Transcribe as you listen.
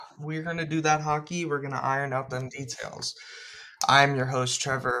we're going to do that hockey. We're going to iron out them details. I'm your host,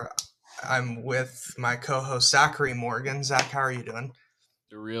 Trevor. I'm with my co-host, Zachary Morgan. Zach, how are you doing?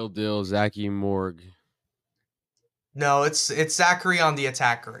 The real deal, Zachy Morg. No, it's Zachary on the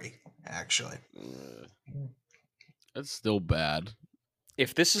attackery, actually. That's still bad.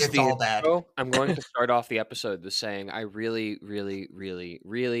 If this is It's the all bad. intro, I'm going to start off the episode with saying I really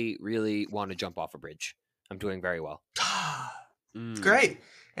want to jump off a bridge. I'm doing very well. Great.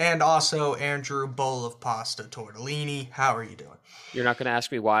 And also, Andrew, bowl of pasta tortellini. How are you doing? You're not going to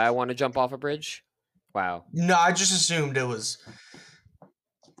ask me why I want to jump off a bridge? Wow. No, I just assumed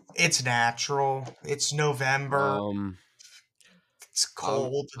it's natural. It's November. It's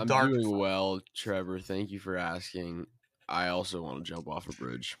cold, I'm dark. doing well, Trevor. Thank you for asking. I also want to jump off a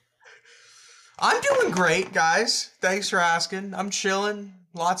bridge. I'm doing great, guys. Thanks for asking. I'm chilling.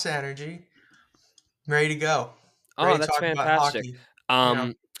 Lots of energy. Ready to go. Oh, that's fantastic.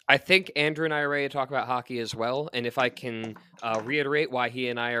 Hockey. I think Andrew and I are ready to talk about hockey as well. And if I can reiterate why he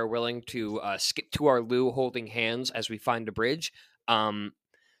and I are willing to skip to our loo holding hands as we find a bridge.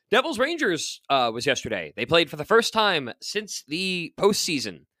 Devils Rangers was yesterday. They played for the first time since the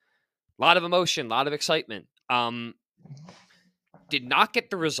postseason. A lot of emotion, a lot of excitement. Did not get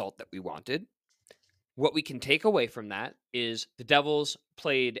the result that we wanted. What we can take away from that is the Devils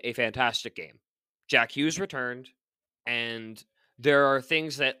played a fantastic game. Jack Hughes returned, and there are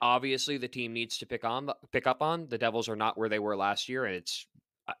things that obviously the team needs to pick up on. The Devils are not where they were last year, and it's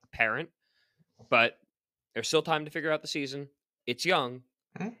apparent. But there's still time to figure out the season. It's young,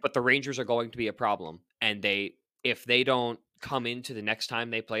 but the Rangers are going to be a problem. And if they don't come into the next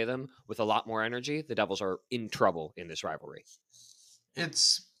time they play them with a lot more energy, the Devils are in trouble in this rivalry.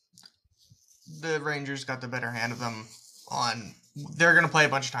 The Rangers got the better hand of them they're going to play a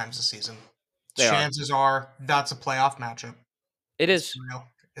bunch of times this season. Chances are that's a playoff matchup. It is.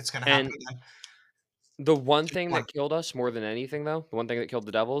 It's going to happen again. The one thing that killed us more than anything, though, the one thing that killed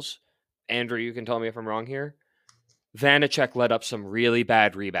the Devils, Andrew, you can tell me if I'm wrong here, Vanacek led up some really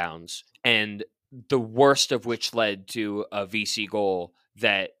bad rebounds, and the worst of which led to a VC goal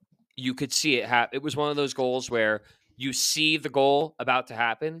that you could see it happen. It was one of those goals where you see the goal about to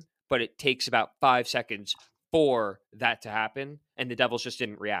happen, but it takes about 5 seconds for that to happen, and the Devils just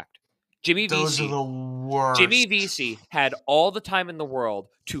didn't react. Those are the worst. Jimmy VC had all the time in the world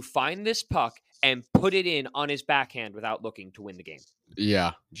to find this puck and put it in on his backhand without looking to win the game.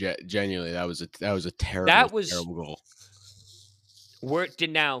 Yeah, genuinely, that was a terrible goal.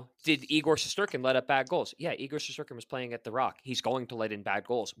 Did Igor Shesterkin let up bad goals? Yeah, Igor Shesterkin was playing at the Rock. He's going to let in bad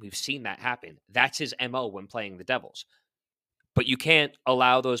goals. We've seen that happen. That's his MO when playing the Devils. But you can't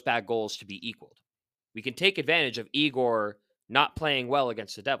allow those bad goals to be equaled. We can take advantage of Igor not playing well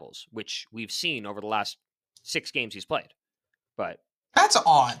against the Devils, which we've seen over the last 6 games he's played. But that's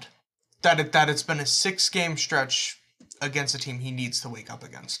odd that it's been a 6-game stretch against a team he needs to wake up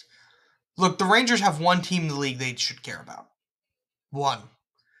against. Look, the Rangers have one team in the league they should care about. One.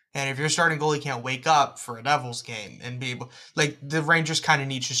 And if your starting goalie can't wake up for a Devils game and be able... Like, the Rangers kind of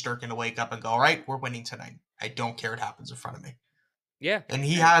need Shesterkin to wake up and go, all right, we're winning tonight. I don't care what happens in front of me. Yeah. And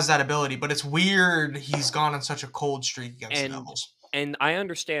he has that ability, but it's weird he's gone on such a cold streak against the Devils. And I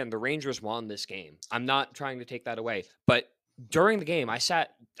understand the Rangers won this game. I'm not trying to take that away. But during the game, I sat...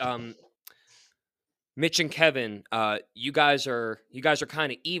 Mitch and Kevin, you guys are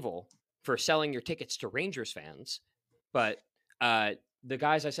kind of evil for selling your tickets to Rangers fans, but the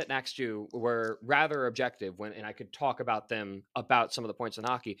guys I sat next to were rather objective and I could talk about them about some of the points in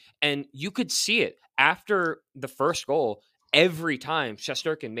hockey, and you could see it after the first goal. Every time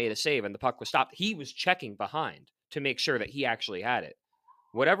Shesterkin made a save and the puck was stopped, he was checking behind to make sure that he actually had it.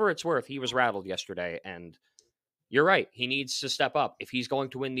 Whatever it's worth, he was rattled yesterday, and you're right. He needs to step up. If he's going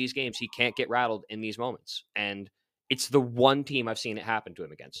to win these games, he can't get rattled in these moments. And it's the one team I've seen it happen to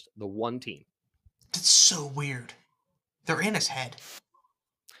him against. The one team. That's so weird. They're in his head.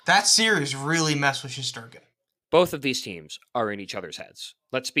 That series really messed with Shesterkin. Both of these teams are in each other's heads.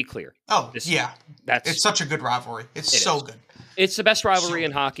 Let's be clear. Oh, yeah. It's such a good rivalry. It's so good. It's the best rivalry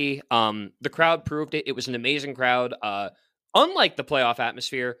in hockey. The crowd proved it. It was an amazing crowd. Unlike the playoff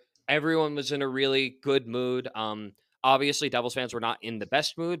atmosphere, everyone was in a really good mood. Obviously, Devils fans were not in the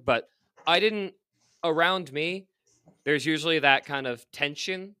best mood, but around me, there's usually that kind of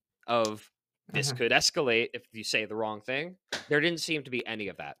tension of this could escalate if you say the wrong thing. There didn't seem to be any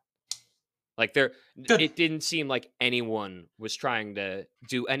of that. It didn't seem like anyone was trying to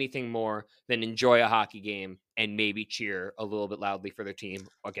do anything more than enjoy a hockey game and maybe cheer a little bit loudly for their team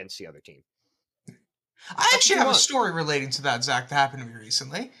against the other team. I actually have a story relating to that, Zach, that happened to me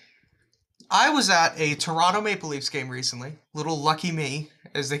recently. I was at a Toronto Maple Leafs game recently. Little lucky me,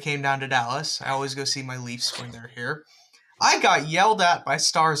 as they came down to Dallas. I always go see my Leafs when they're here. I got yelled at by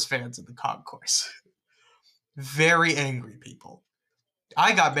Stars fans in the concourse. Very angry people.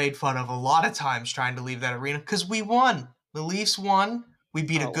 I got made fun of a lot of times trying to leave that arena because we won. The Leafs won. We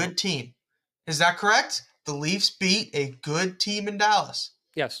beat a good team. Is that correct? The Leafs beat a good team in Dallas.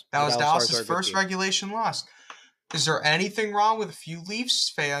 Yes. That was Dallas Stars are Dallas's a good first team. regulation loss. Is there anything wrong with a few Leafs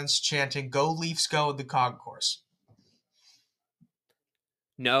fans chanting "Go Leafs, go" in the concourse?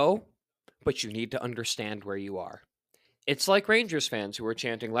 No, but you need to understand where you are. It's like Rangers fans who are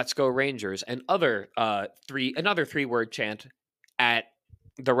chanting "Let's go Rangers" and another three-word chant at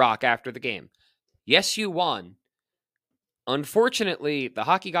the Rock after the game. Yes, you won. Unfortunately, the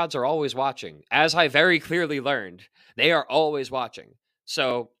hockey gods are always watching. As I very clearly learned, they are always watching.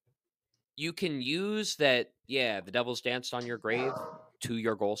 So you can use that, the Devils danced on your grave to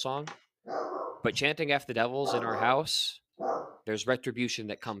your goal song, but chanting F the Devils in our house, there's retribution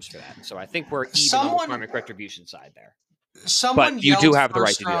that comes for that. So I think we're even on the karmic retribution side there. Someone But you do yelled have the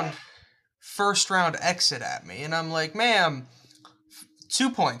right to do that. first round exit at me, and I'm like, ma'am,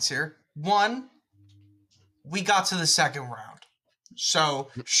 2 points here. One, we got to the second round, so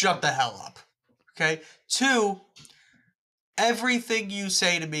shut the hell up. Okay? Two, everything you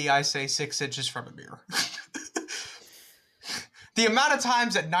say to me, I say 6 inches from a mirror. The amount of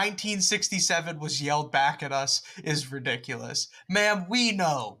times that 1967 was yelled back at us is ridiculous. Ma'am, we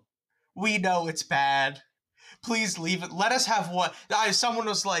know. We know it's bad. Please leave it. Let us have what. Someone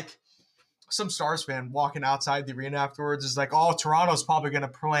was like, some Stars fan walking outside the arena afterwards is like, oh, Toronto's probably going to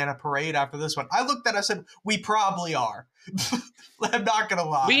plan a parade after this one. I looked at it, I said, we probably are. I'm not going to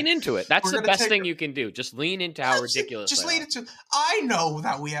lie. Lean into it. That's the best thing you can do. Just lean into how ridiculous Just lean into. I know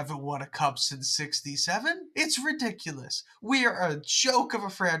that we haven't won a cup since '67. It's ridiculous. We are a joke of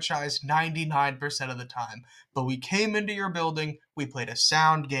a franchise 99% of the time. But we came into your building, we played a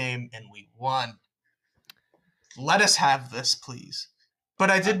sound game, and we won. Let us have this, please.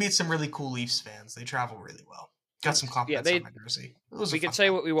 But I did meet some really cool Leafs fans. They travel really well. Got some compliments on my jersey. We could say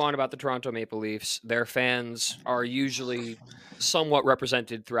what we want about the Toronto Maple Leafs. Their fans are usually somewhat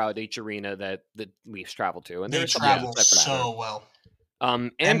represented throughout each arena that the Leafs travel to, and they travel so well.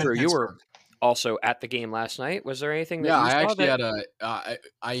 Andrew, you were also at the game last night. Was there anything that you saw? I actually had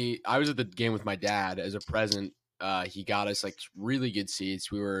I was at the game with my dad as a present. He got us like really good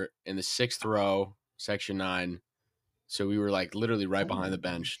seats. We were in the 6th row, section 9. So we were like literally right behind the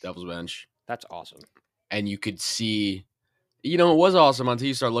bench, Devil's bench. That's awesome. And you could see, it was awesome until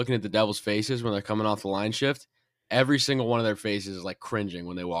you start looking at the Devils' faces when they're coming off the line shift. Every single one of their faces is like cringing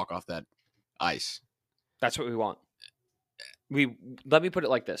when they walk off that ice. That's what we want. Let me put it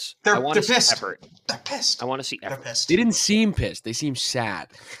like this. They're I want to see pissed. effort. They're pissed. I want to see effort. They're pissed. They didn't seem pissed. They seemed sad.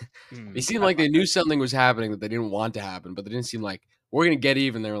 They seemed like they knew something was happening that they didn't want to happen, but they didn't seem like, we're going to get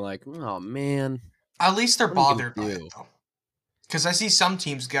even. They were like, oh, man. At least they're bothered by it, though. Because I see some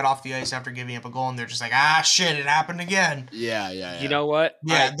teams get off the ice after giving up a goal, and they're just like, shit, it happened again. Yeah. You know what?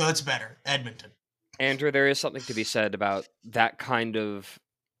 Yeah, that's better. Edmonton. Andrew, there is something to be said about that kind of,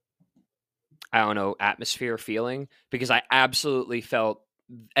 I don't know, atmosphere feeling, because I absolutely felt,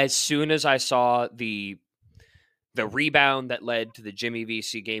 as soon as I saw the rebound that led to the Jimmy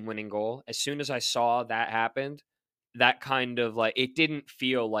VC game-winning goal, as soon as I saw that happened, that kind of like, it didn't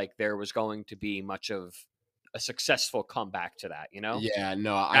feel like there was going to be much of a successful comeback to that, Yeah,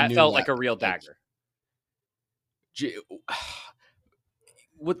 no, I knew felt like a real dagger.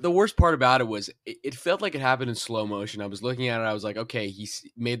 What the worst part about it was, it felt like it happened in slow motion. I was looking at it, I was like, okay, he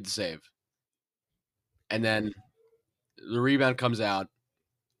made the save, and then the rebound comes out,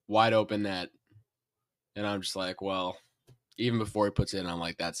 wide open net, and I'm just like, well, even before he puts it in, I'm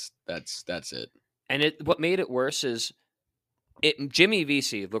like, that's it. And what made it worse is, Jimmy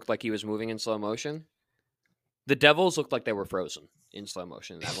VC looked like he was moving in slow motion. The Devils looked like they were frozen in slow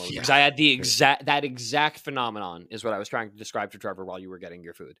motion in that moment. Because I had that exact phenomenon is what I was trying to describe to Trevor while you were getting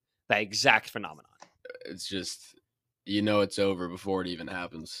your food. That exact phenomenon. It's just, it's over before it even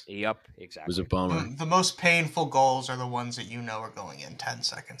happens. Yep, exactly. It was a bummer. The most painful goals are the ones that are going in 10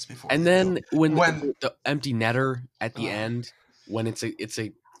 seconds before. And then when the empty netter at the end, when it's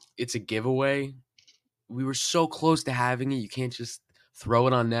a giveaway, we were so close to having it. You can't just throw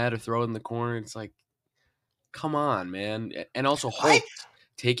it on net or throw it in the corner. It's like, come on, man. And also Holt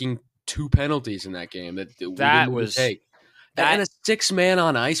taking 2 penalties in that game that we didn't was take. And a 6-man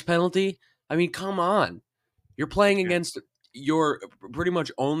on ice penalty. I mean, come on. You're playing against your pretty much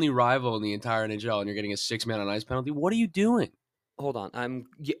only rival in the entire NHL, and you're getting a 6-man on ice penalty. What are you doing? hold on.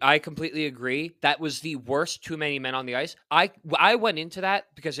 I completely agree. That was the worst too many men on the ice. I went into that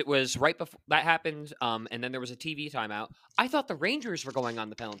because it was right before that happened, and then there was a TV timeout. I thought the Rangers were going on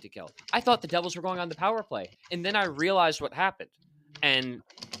the penalty kill. I thought the Devils were going on the power play, and then I realized what happened. And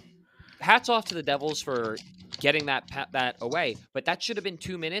hats off to the Devils for getting that away, but that should have been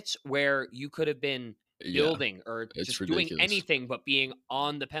 2 minutes where you could have been Yeah, building or it's just doing ridiculous. anything but being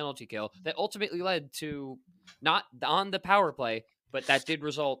on the penalty kill that ultimately led to not on the power play, but that did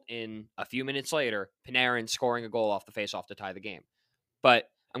result in a few minutes later Panarin scoring a goal off the faceoff to tie the game. But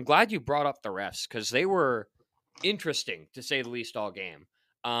I'm glad you brought up the refs because they were interesting to say the least all game.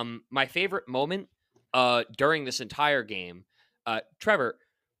 My favorite moment during this entire game, Trevor,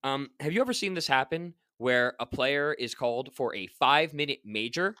 have you ever seen this happen where a player is called for a 5-minute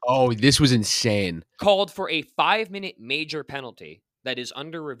major? Oh, this was insane. Called for a 5-minute major penalty that is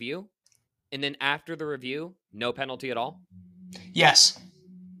under review, and then after the review, no penalty at all? Yes.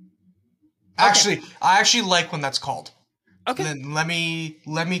 Actually, I actually like when that's called. Okay. Then let me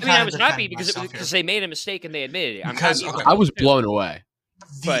I mean, kind I of was defend happy because myself they made a mistake and they admitted it. I'm Because, happy. okay. I was blown away.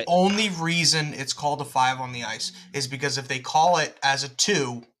 The But- only reason it's called a 5 on the ice is because if they call it as a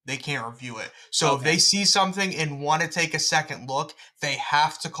 2, they can't review it. So if Okay. they see something and want to take a second look, they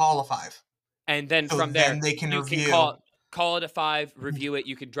have to call a 5. And then So from then there, they can you review. can call it a 5, review it.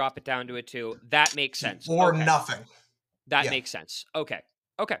 You can drop it down to a 2. That makes sense. Or Okay. nothing. That Yeah. makes sense. Okay.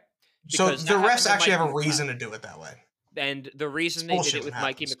 Okay. So Because the that happened refs to actually have Mikey a McLeod. reason to do it that way. And the reason It's they did bullshit it with when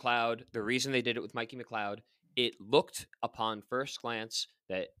Mikey happens. McLeod, it looked upon first glance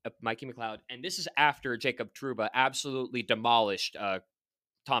that Mikey McLeod, and this is after Jacob Trouba absolutely demolished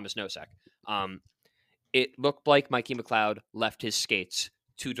Thomas Nosek. It looked like Mikey McLeod left his skates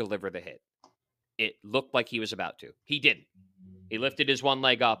to deliver the hit. It looked like he was about to. He didn't. He lifted his one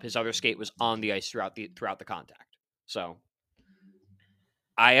leg up. His other skate was on the ice throughout the contact. So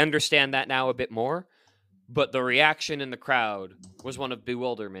I understand that now a bit more. But the reaction in the crowd was one of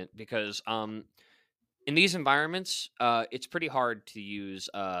bewilderment because in these environments, it's pretty hard to use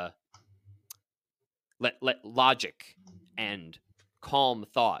let logic and calm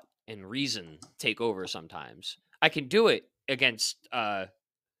thought and reason take over sometimes. I can do it against I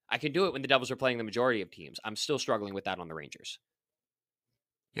can do it when the Devils are playing the majority of teams. I'm still struggling with that on the Rangers.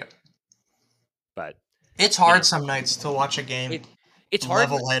 Yeah. But It's hard know, some nights to watch a game it's hard.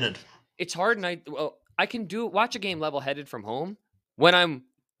 level-headed. It's hard, and I can watch a game level-headed from home when I'm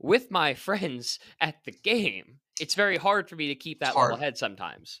with my friends at the game. It's very hard for me to keep that level head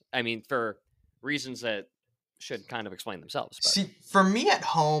sometimes. I mean, for reasons that should kind of explain themselves. But. See, for me at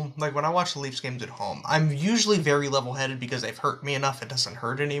home, like when I watch the Leafs games at home, I'm usually very level-headed because they've hurt me enough it doesn't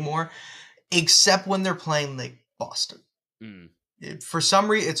hurt anymore, except when they're playing like Boston. For some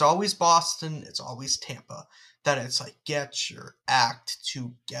reason, it's always Boston, it's always Tampa, that it's like, get your act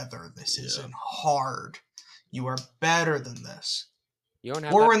together. This isn't hard. You are better than this. You don't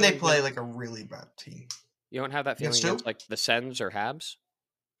have or when they play like a really bad team. You don't have that feeling against like the Sens or Habs?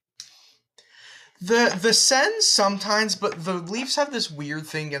 The Sens sometimes, but the Leafs have this weird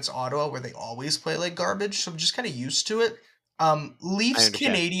thing against Ottawa where they always play like garbage, so I'm just kind of used to it. Leafs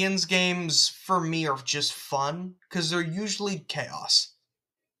Canadians games for me are just fun because they're usually chaos.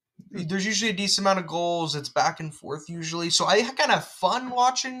 There's usually a decent amount of goals. It's back and forth usually, so I kind of have fun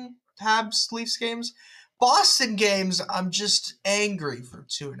watching Habs Leafs games. Boston games, I'm just angry for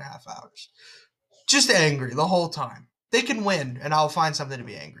 2.5 hours. Just angry the whole time. They can win, and I'll find something to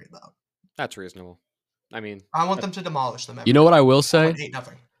be angry about. That's reasonable. I mean, I want them to demolish them. You know what I will say?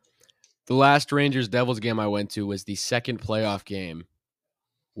 8-0. The last Rangers-Devils game I went to was the second playoff game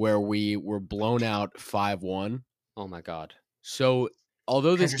where we were blown out 5-1. Oh, my God. So,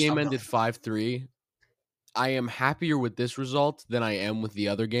 although this game ended 5-3, I am happier with this result than I am with the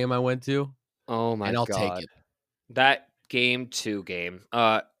other game I went to. Oh, my God. And I'll take it. That game 2 game.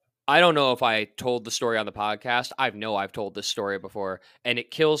 I don't know if I told the story on the podcast. I know I've told this story before, and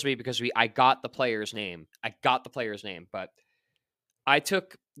it kills me because I got the player's name. But I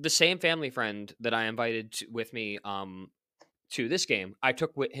took the same family friend that I invited with me to this game. I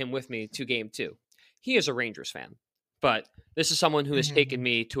took him with me to game 2. He is a Rangers fan, but this is someone who has taken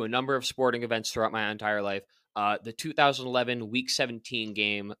me to a number of sporting events throughout my entire life. The 2011 Week 17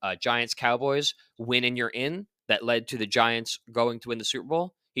 game, Giants-Cowboys, win and you're in, that led to the Giants going to win the Super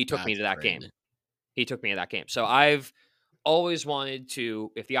Bowl. He took me to that game. So I've always wanted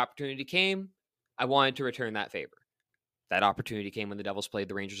to, if the opportunity came, I wanted to return that favor. That opportunity came when the Devils played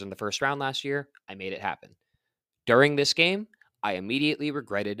the Rangers in the first round last year. I made it happen. During this game, I immediately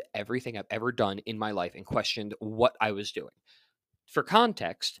regretted everything I've ever done in my life and questioned what I was doing. For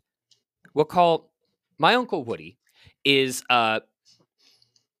context, we'll call my Uncle Woody is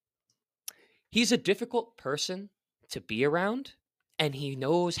He's a difficult person to be around, and he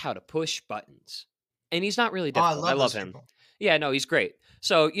knows how to push buttons. And he's not really Oh, I difficult. I love love those him. people. Yeah, no, he's great.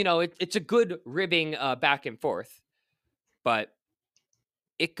 So, it's a good ribbing back and forth. But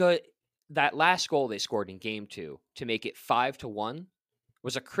that last goal they scored in game 2 to make it 5-1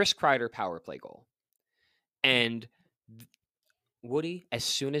 was a Chris Kreider power play goal. And Woody, as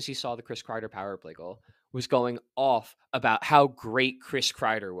soon as he saw the Chris Kreider power play goal, was going off about how great Chris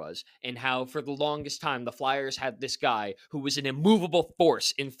Kreider was and how for the longest time the Flyers had this guy who was an immovable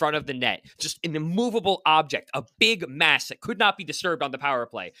force in front of the net, just an immovable object, a big mass that could not be disturbed on the power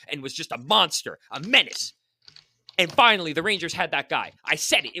play and was just a monster, a menace. And finally, the Rangers had that guy. I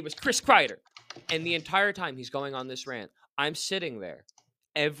said it. It was Chris Kreider. And the entire time he's going on this rant, I'm sitting there.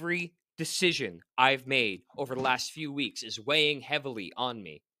 Every decision I've made over the last few weeks is weighing heavily on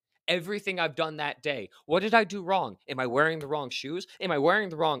me. Everything I've done that day. What did I do wrong? Am I wearing the wrong shoes? Am I wearing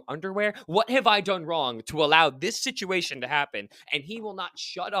the wrong underwear? What have I done wrong to allow this situation to happen? And he will not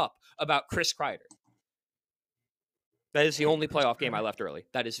shut up about Chris Kreider. That is the only playoff game I left early.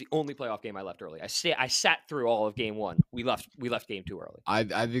 That is the only playoff game I left early. I sat through all of game 1. We left game 2 early. I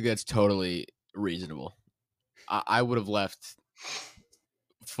think that's totally reasonable. I would have left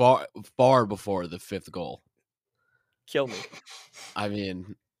far before the 5th goal. Kill me. I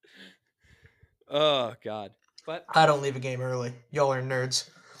mean, oh God. But I don't leave a game early. Y'all are nerds.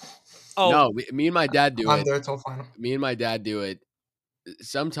 oh no, me and my dad do I'm it. there till final. Me and my dad do it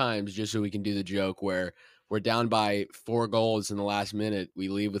sometimes just so we can do the joke where we're down by 4 goals in the last minute. We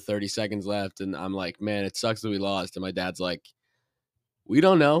leave with 30 seconds left, and I'm like, man, it sucks that we lost. And my dad's like, we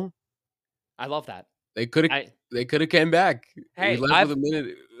don't know. I love that. They could have came back. Hey, we left with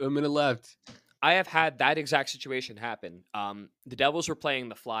a minute left. I have had that exact situation happen. The Devils were playing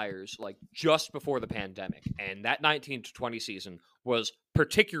the Flyers like just before the pandemic, and that 19-20 season was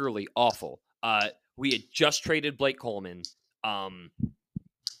particularly awful. We had just traded Blake Coleman.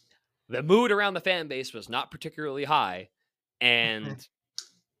 The mood around the fan base was not particularly high, and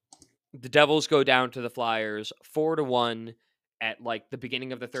the Devils go down to the Flyers 4-1 at like the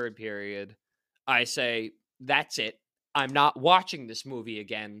beginning of the 3rd period. I say, that's it. I'm not watching this movie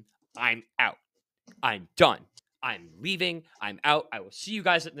again. I'm out. I'm done. I'm leaving. I'm out. I will see you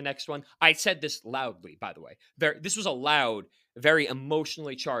guys at the next one. I said this loudly, by the way. This was a loud, very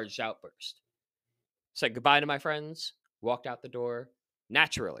emotionally charged outburst. Said goodbye to my friends. Walked out the door.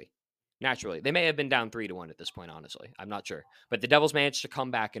 Naturally. They may have been down 3-1 at this point, honestly. I'm not sure. But the Devils managed to come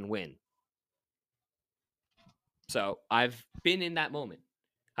back and win. So I've been in that moment.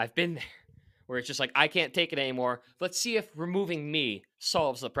 I've been there where it's just like, I can't take it anymore. Let's see if removing me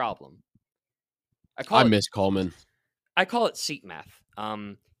solves the problem. I miss Coleman. I call it seat math.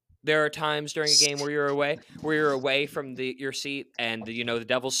 There are times during a game where you're away from your seat and the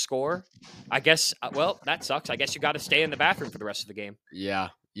Devils score. I guess that sucks. I guess you got to stay in the bathroom for the rest of the game. Yeah.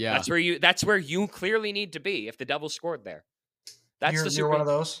 That's where you clearly need to be if the Devils scored there. You're one of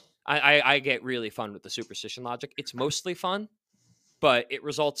those. I get really fun with the superstition logic. It's mostly fun, but it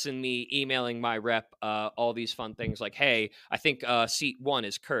results in me emailing my rep all these fun things like, hey, I think seat 1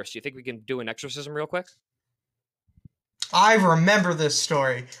 is cursed. Do you think we can do an exorcism real quick? I remember this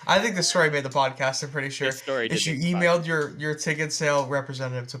story. I think the story made the podcast, I'm pretty sure. This story did Is you make the emailed your ticket sale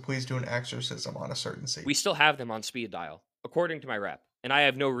representative to please do an exorcism on a certain seat. We still have them on speed dial, according to my rep, and I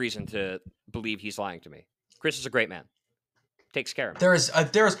have no reason to believe he's lying to me. Chris is a great man. Takes care of me. There's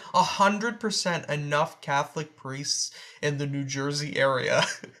 100% enough Catholic priests in the New Jersey area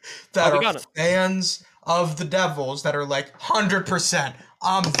that are fans of the Devils that are like 100%.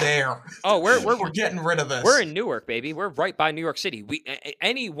 I'm there. Oh, we're getting rid of this. We're in Newark, baby. We're right by New York City.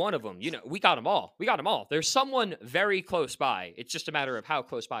 Any one of them, we got them all. We got them all. There's someone very close by. It's just a matter of how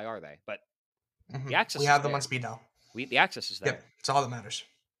close by are they. But the access. We have them on speed dial. The access is there. Yep, it's all that matters.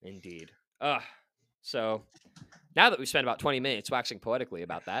 Indeed. So now that we've spent about 20 minutes waxing poetically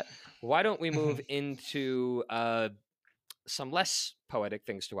about that, why don't we move into some less poetic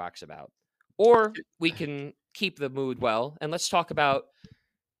things to wax about? Or we can keep the mood well, and let's talk about...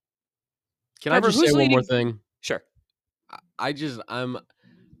 Can Trevor, I just say one more thing? Sure. I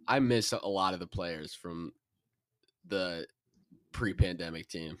miss a lot of the players from the pre-pandemic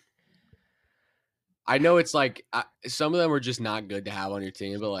team. I know it's like some of them are just not good to have on your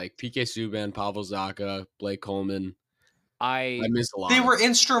team, but like PK Subban, Pavel Zacha, Blake Coleman, I miss a lot. They were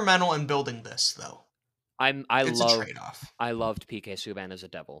instrumental in building this, though. It's a trade-off. I loved PK Subban as a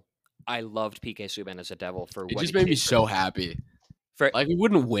Devil. I loved PK Subban as a Devil for what it just made me so happy. Like we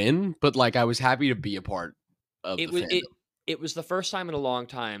wouldn't win, but like I was happy to be a part of the fandom. It was the first time in a long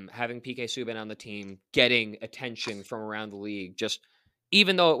time having PK Subban on the team, getting attention from around the league, just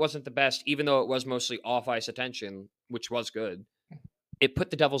even though it wasn't the best, even though it was mostly off-ice attention, which was good, it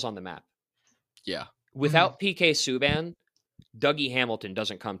put the Devils on the map. Yeah. Without PK Subban, Dougie Hamilton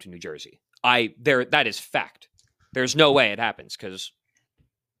doesn't come to New Jersey. That is fact. There's no way it happens because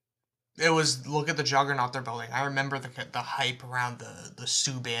it was, look at the juggernaut they're building. I remember the hype around the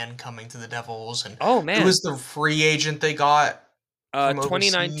Subban coming to the Devils, and oh man, it was the free agent they got.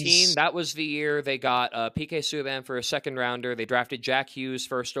 2019, that was the year they got PK Subban for a second rounder. They drafted Jack Hughes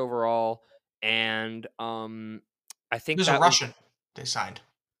first overall, and I think it was a Russian they signed.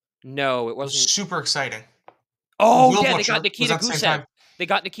 No, it It was wasn't. super exciting. Oh yeah, they got Nikita Gusev. They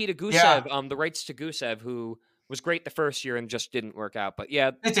got Nikita Gusev, the rights to Gusev, who was great the first year and just didn't work out. But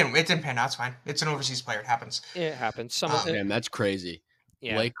yeah, it didn't pan out. It's fine. It's an overseas player. It happens. It happens. Man, that's crazy.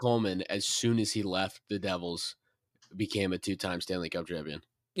 Yeah. Blake Coleman, as soon as he left the Devils, became a 2-time Stanley Cup champion.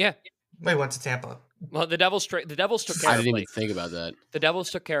 Yeah. They went to Tampa. Well, the Devils took care of Blake. I didn't even think about that. The Devils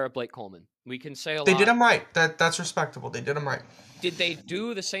took care of Blake Coleman. We can say a lot. They did him right. That's respectable. They did him right. Did they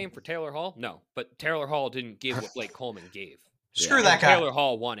do the same for Taylor Hall? No, but Taylor Hall didn't give what Blake Coleman gave. Screw that guy. Taylor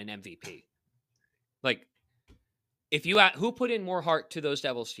Hall won an MVP. Like, if you who put in more heart to those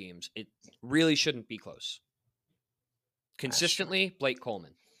Devils teams, it really shouldn't be close. Consistently, Blake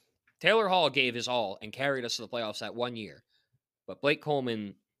Coleman. Taylor Hall gave his all and carried us to the playoffs that 1 year. But Blake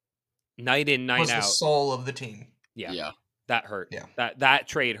Coleman, night in, night was out, the soul of the team. Yeah. That hurt. Yeah. That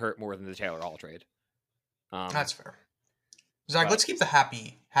trade hurt more than the Taylor Hall trade. That's fair. Zach, let's keep the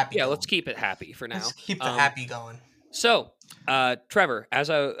happy. Yeah, going. let's keep it happy for now. Let's keep the happy going. So, Trevor,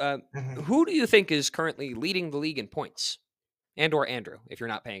 who do you think is currently leading the league in points? Or Andrew, if you're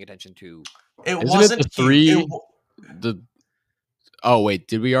not paying attention to... Isn't it the three... Oh, wait,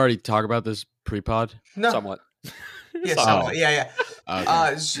 did we already talk about this pre-pod? No. Somewhat. Yeah, yeah.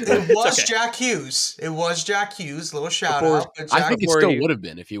 Okay. It was okay. Jack Hughes. It was Jack Hughes. Little shout out. I think it still would have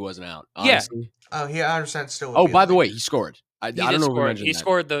been if he wasn't out. Honestly. Yeah. Oh, yeah, I understand. Still. Oh, by the way, he scored. I don't know if we mentioned he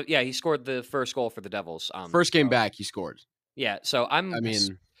scored he scored the first goal for the Devils. First game back, he scored. Yeah, so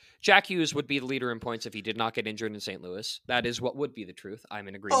Jack Hughes would be the leader in points if he did not get injured in St. Louis. That is what would be the truth. I'm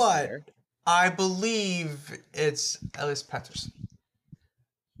in agreement there. I believe it's Elias Pettersson.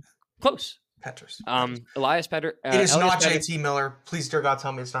 Close. Elias Pettersson. It is not JT Miller. Please, dear God,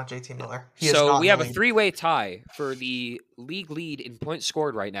 tell me it's not JT Miller. So we have a three-way tie for the league lead in points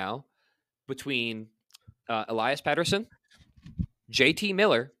scored right now between Elias Pettersson, JT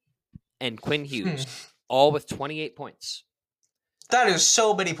Miller, and Quinn Hughes, all with 28 points. That is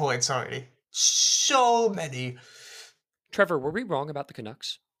so many points already. So many. Trevor, were we wrong about the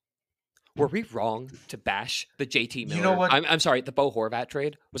Canucks? Were we wrong to bash the JT Miller? You know what? I'm sorry, the Bo Horvat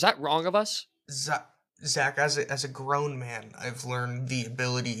trade. Was that wrong of us? Zach, as a grown man, I've learned the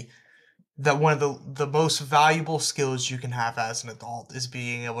ability that one of the most valuable skills you can have as an adult is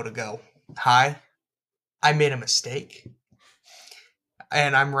being able to go, hi, I made a mistake,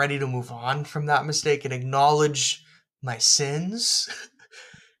 and I'm ready to move on from that mistake and acknowledge my sins,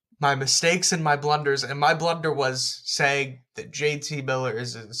 my mistakes and my blunders. And my blunder was saying that JT Miller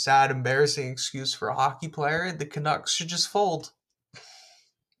is a sad, embarrassing excuse for a hockey player, and the Canucks should just fold.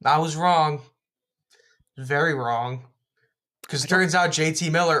 I was wrong. Very wrong. Because it turns out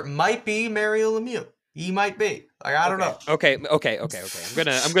JT Miller might be Mario Lemieux. He might be. Like, I don't know. Okay.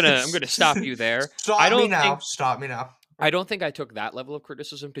 I'm gonna stop you there. Stop me now. I don't think I took that level of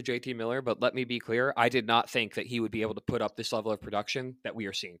criticism to JT Miller, but let me be clear. I did not think that he would be able to put up this level of production that we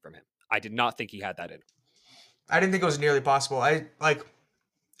are seeing from him. I did not think he had that in him. I didn't think it was nearly possible. I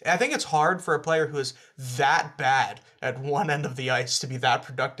think it's hard for a player who is that bad at one end of the ice to be that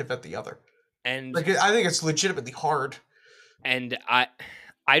productive at the other. And I think it's legitimately hard. And I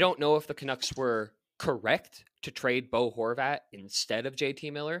don't know if the Canucks were correct to trade Bo Horvat instead of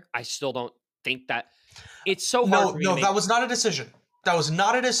JT Miller. I still don't think that it's so hard. No, that was not a decision. That was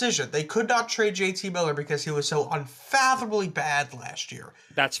not a decision. They could not trade JT Miller because he was so unfathomably bad last year.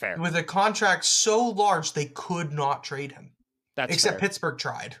 That's fair. With a contract so large, they could not trade him. Except fair. Pittsburgh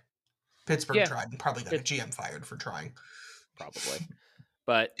tried. Pittsburgh tried and probably got a GM fired for trying. Probably.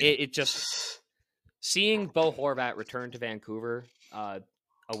 But it just... Seeing Bo Horvat return to Vancouver a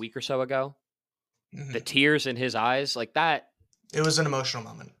week or so ago, the tears in his eyes, like that... It was an emotional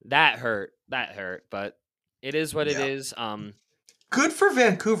moment. That hurt. But it is what it is. Good for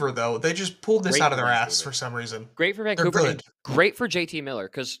Vancouver, though. They just pulled this out of their ass for some reason. Great for Vancouver. And great for JT Miller,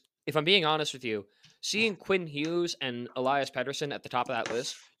 because if I'm being honest with you, seeing Quinn Hughes and Elias Pettersson at the top of that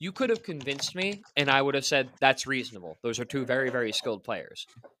list, you could have convinced me, and I would have said, that's reasonable. Those are two very, very skilled players.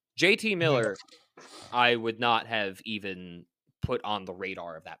 JT Miller, I would not have even put on the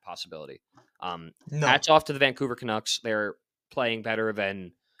radar of that possibility. Hats off to the Vancouver Canucks. They're playing better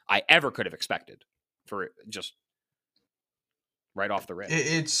than I ever could have expected for just right off the rip.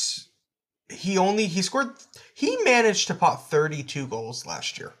 He managed to pot 32 goals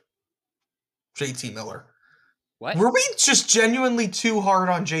last year. JT Miller. What? Were we just genuinely too hard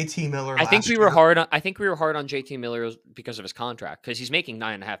on JT Miller I think last we year? were hard on. I think we were hard on JT Miller because of his contract, because he's making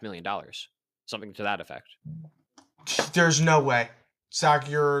 $9.5 million, something to that effect. There's no way, Zach.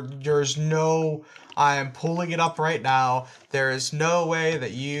 There's no. I am pulling it up right now. There is no way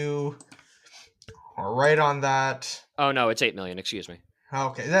that you are right on that. Oh no, it's $8 million. Excuse me.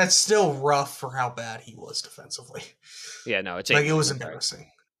 Okay, that's still rough for how bad he was defensively. Yeah, no, it's $8 Like million. it was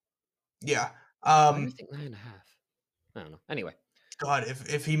embarrassing. Yeah. Why do I think 9.5? I don't know. Anyway. God,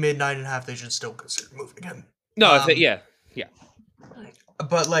 if he made 9.5, they should still consider moving him. No, yeah.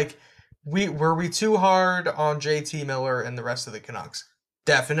 But like, were we too hard on JT Miller and the rest of the Canucks?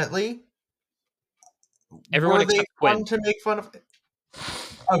 Definitely. Everyone were they except fun Quinn. to make fun of?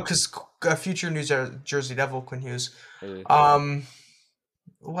 Oh, because future New Jersey Devil Quinn Hughes.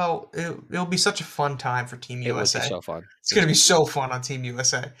 Well, it'll be such a fun time for Team USA. It would be so fun. It's gonna be so fun on Team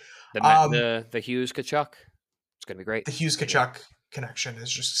USA. The Hughes Kachuk. It's gonna be great. The Hughes Kachuk connection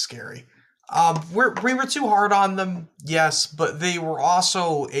is just scary. We were too hard on them, yes, but they were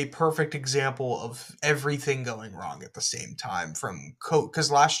also a perfect example of everything going wrong at the same time. From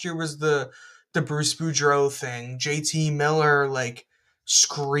because last year was the Bruce Boudreau thing, JT Miller like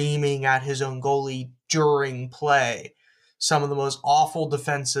screaming at his own goalie during play, some of the most awful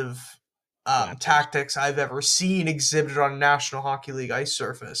defensive tactics I've ever seen exhibited on a National Hockey League ice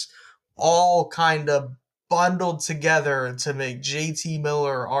surface, all kind of bundled together to make JT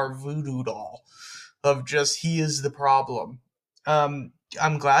Miller our voodoo doll of just he is the problem. I'm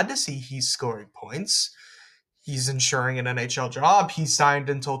glad to see he's scoring points. He's ensuring an NHL job. He signed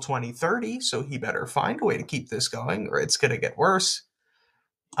until 2030, so he better find a way to keep this going or it's going to get worse.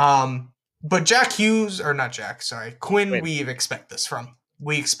 But Quinn, we expect this from.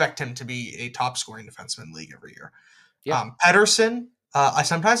 We expect him to be a top scoring defenseman in the league every year. Yeah. Pettersson, I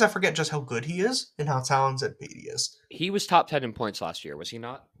sometimes forget just how good he is and how talented he is. He was top 10 in points last year, was he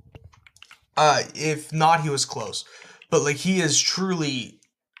not? If not, he was close. But like he is truly,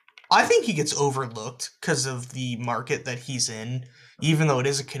 I think he gets overlooked because of the market that he's in. Even though it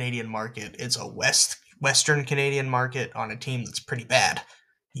is a Canadian market, it's a Western Canadian market on a team that's pretty bad,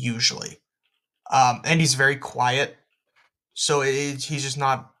 usually. And he's very quiet, so he's just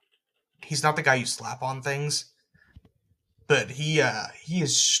not. He's not the guy you slap on things. But he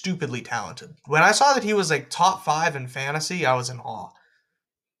is stupidly talented. When I saw that he was like top 5 in fantasy, I was in awe.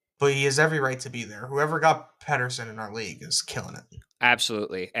 But he has every right to be there. Whoever got Pettersson in our league is killing it.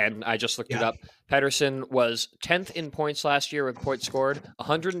 Absolutely. And I just looked it up. Pettersson was 10th in points last year with points scored,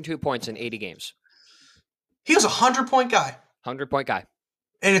 102 points in 80 games. He was a 100-point guy. 100-point guy.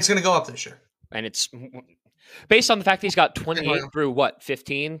 And it's going to go up this year. And it's based on the fact that he's got 28 through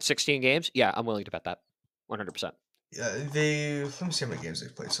 16 games. Yeah, I'm willing to bet that. 100%. Let me see how many games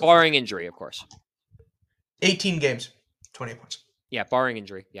they've played. Barring injury, of course. 18 games, 28 points. Yeah, barring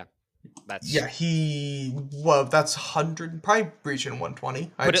injury. Yeah. That's 100, probably reaching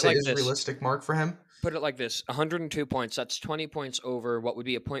 120. I'd say is a realistic mark for him. Put it like this: 102 points. That's 20 points over what would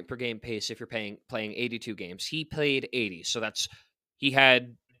be a point per game pace if you're playing 82 games. He played 80, so he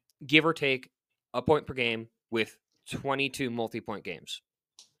had give or take a point per game with 22 multi-point games.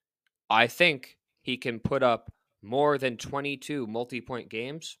 I think he can put up more than 22 multi-point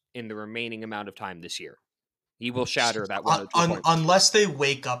games in the remaining amount of time this year. He will shatter that 102 points. Unless they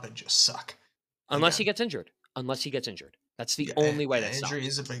wake up and just suck. Unless he gets injured. That's the only way that injury stops.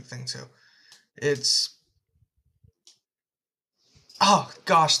 is a big thing too. Oh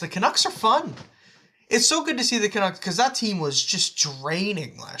gosh, the Canucks are fun. It's so good to see the Canucks because that team was just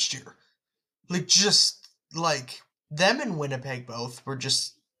draining last year. Like them and Winnipeg both were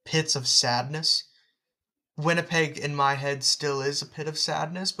just pits of sadness. Winnipeg, in my head, still is a pit of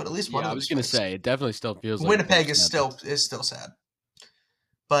sadness, but at least one of them. I was gonna say it definitely still feels like Winnipeg is still sad.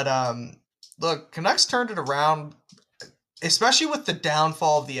 But look, Canucks turned it around, especially with the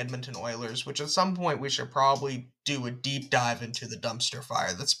downfall of the Edmonton Oilers, which at some point we should probably do a deep dive into the dumpster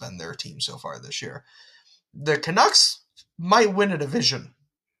fire that's been their team so far this year. The Canucks might win a division.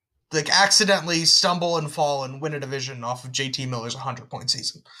 Like, accidentally stumble and fall and win a division off of JT Miller's 100-point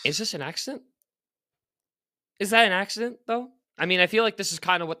season. Is this an accident? Is that an accident, though? I mean, I feel like this is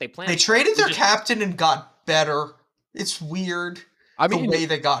kind of what they planned. They traded their captain and got better. It's weird the way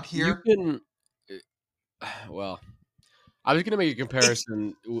they got here. Well, I was going to make a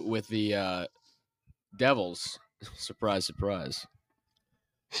comparison with the Devils. Surprise, surprise.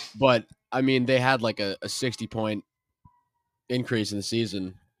 But, I mean, they had like a 60-point increase in the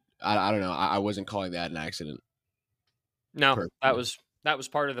season. I don't know. I wasn't calling that an accident. No, Personally. that was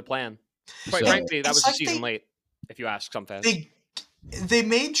part of the plan. Quite So frankly, that It's was a like season late, if you ask some fans. they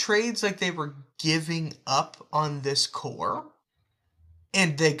made trades like they were giving up on this core,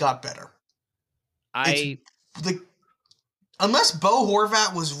 and they got better. It's like unless Bo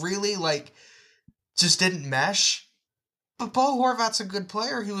Horvat was really like just didn't mesh, but Bo Horvat's a good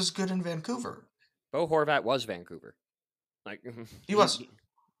player. He was good in Vancouver. Bo Horvat was Vancouver. Like He was.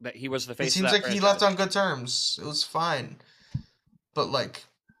 he was the It face of seems that like he left franchise. on good terms. It was fine, but like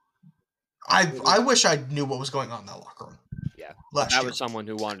I wish I knew what was going on in that locker room. Yeah, Last that year. was someone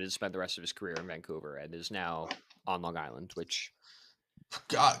who wanted to spend the rest of his career in Vancouver and is now on Long Island, which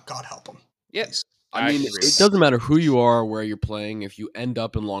God help him. yeah, Please. I mean, agree with it that. doesn't matter who you are or where you're playing. If you end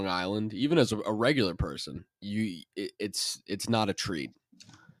up in Long Island, even as a regular person, it's not a treat.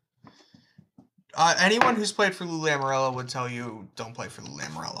 Anyone who's played for Lou Lamoriello would tell you don't play for Lou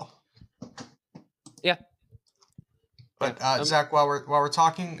Lamoriello. Yeah. But Yeah. Zach, while we're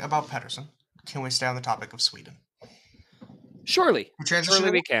talking about Pedersen, can we stay on the topic of Sweden? Surely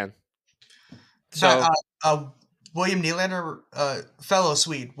Transition we can. So So William Nylander, fellow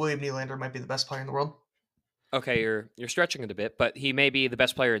Swede, William Nylander might be the best player in the world. okay, you're stretching it a bit, but he may be the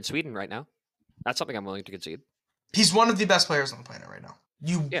best player in Sweden right now. That's something I'm willing to concede. He's one of the best players on the planet right now.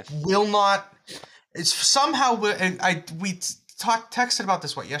 You Yeah. will not. It's somehow we texted about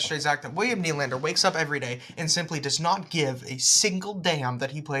this yesterday, Zach. That William Nylander wakes up every day and simply does not give a single damn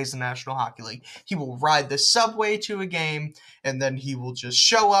that he plays in the National Hockey League. He will ride the subway to a game, and then he will just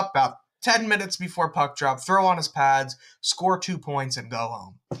show up about 10 minutes before puck drop, throw on his pads, score 2 points, and go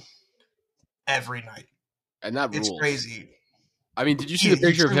home every night. And that rules. It's crazy. I mean, did you see the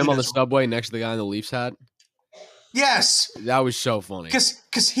picture of him on the does. subway next to the guy in the Leafs hat? Yes. That was so funny.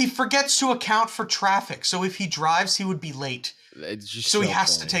 Because he forgets to account for traffic. So if he drives, he would be late. It's just so he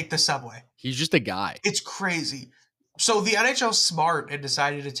has funny. to take the subway. He's just a guy. It's crazy. So the NHL's smart and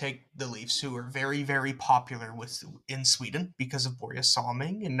decided to take the Leafs, who are very, very popular in Sweden because of Börje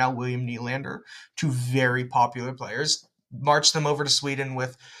Salming and now William Nylander, two very popular players, march them over to Sweden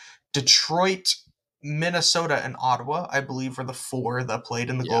with Detroit, Minnesota, and Ottawa, I believe, were the four that played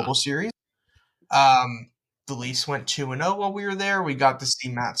in the Global Series. The Leafs went 2-0 while we were there. We got to see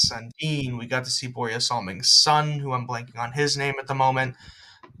Matt Sundin. We got to see Börje Salming's son, who I'm blanking on his name at the moment.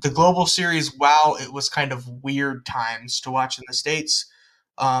 The Global Series, wow, it was kind of weird times to watch in the States.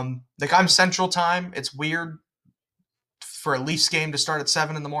 Like, I'm Central Time. It's weird for a Leafs game to start at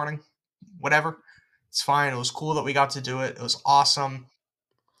 7 in the morning. Whatever. It's fine. It was cool that we got to do it. It was awesome.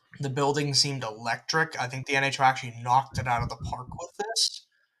 The building seemed electric. I think the NHL actually knocked it out of the park with this.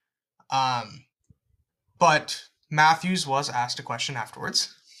 But Matthews was asked a question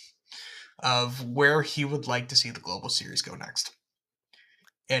afterwards of where he would like to see the Global Series go next.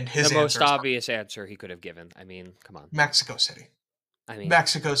 And his the most obvious answer he could have given. I mean, come on. Mexico City. I mean,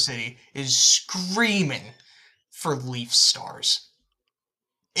 Mexico City is screaming for Leaf stars.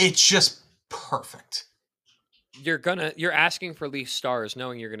 It's just perfect. You're asking for Leaf stars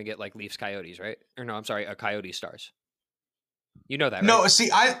knowing you're gonna get like Leafs Coyotes, right? Or no, I'm sorry, Coyote stars. You know that, right? No, see,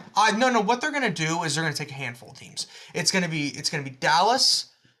 no. What they're gonna do is they're gonna take a handful of teams. It's gonna be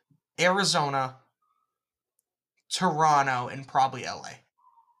Dallas, Arizona, Toronto, and probably LA.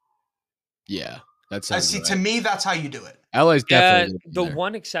 Yeah, that sounds right. To me, that's how you do it. LA's definitely the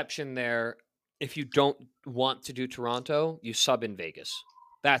one exception there. If you don't want to do Toronto, you sub in Vegas.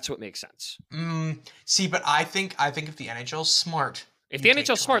 That's what makes sense. See, but I think if the NHL's smart, if the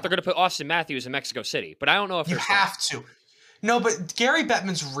NHL's smart, they're going to put Austin Matthews in Mexico City. But I don't know if you have to. No, but Gary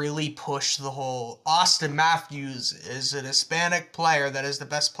Bettman's really pushed the whole Austin Matthews is an Hispanic player that is the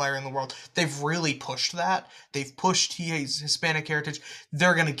best player in the world. They've really pushed that. They've pushed his Hispanic heritage.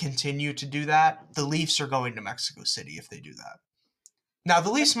 They're going to continue to do that. The Leafs are going to Mexico City if they do that. Now, the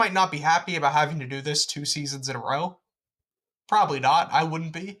Leafs might not be happy about having to do this 2 seasons in a row. Probably not. I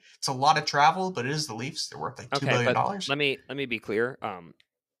wouldn't be. It's a lot of travel, but it is the Leafs. They're worth like $2 billion. But let me be clear.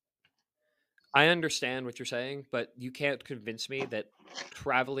 I understand what you're saying, but you can't convince me that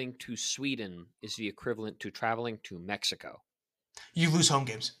traveling to Sweden is the equivalent to traveling to Mexico. You lose home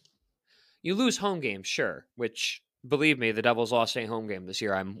games. You lose home games, sure, which, believe me, the Devils lost a home game this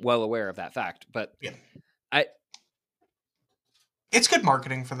year. I'm well aware of that fact, but yeah. It's good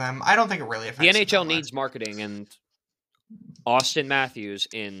marketing for them. I don't think it really affects the NHL needs marketing, and Austin Matthews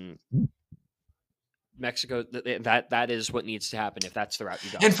in Mexico, that is what needs to happen if that's the route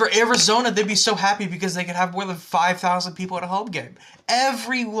you go. And for Arizona, they'd be so happy because they could have more than 5,000 people at a home game.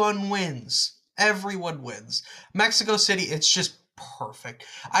 Everyone wins. Everyone wins. Mexico City, it's just perfect.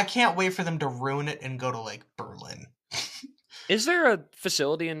 I can't wait for them to ruin it and go to like Berlin. Is there a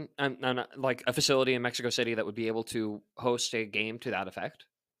facility in like a facility in Mexico City that would be able to host a game to that effect?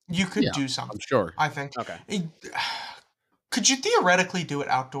 You could Yeah, do something. I'm sure. I think. Okay. Could you theoretically do it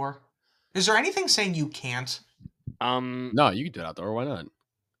outdoor? Is there anything saying you can't? No, you can do it outdoor. Why not?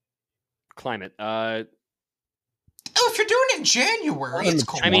 Climate. Oh, if you're doing it in January, it's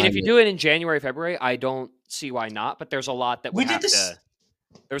cold. I mean, if you do it in January, February, I don't see why not. But there's a lot that we did this.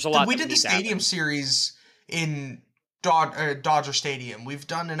 There's a lot. We did the stadium series in Dodger Stadium. We've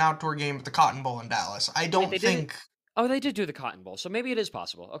done an outdoor game at the Cotton Bowl in Dallas. I don't think. Oh, they did do the Cotton Bowl, so maybe it is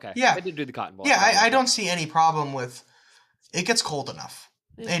possible. Okay. Yeah, they did do the Cotton Bowl. Yeah, I don't see any problem with. It gets cold enough,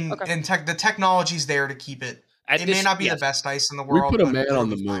 and the technology's there to keep it. It may not be the best ice in the world. We put a man on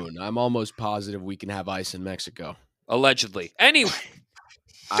the moon. I'm almost positive we can have ice in Mexico. Allegedly. Anyway.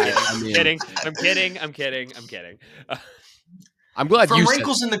 I mean, I'm kidding. I'm glad From you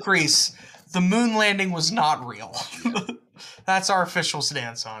Wrinkles in the Crease, the moon landing was not real. That's our official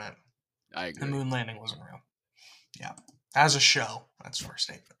stance on it. I agree. The moon landing wasn't real. Yeah. As a show, that's our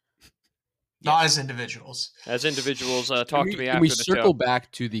statement. Not as individuals. As individuals, talk to me after the show. Can we circle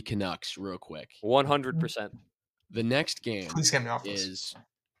back to the Canucks real quick? 100%. The next game Please get me off is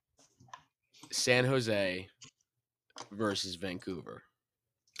San Jose versus Vancouver.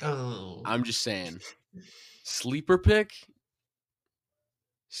 Oh. I'm just saying, sleeper pick,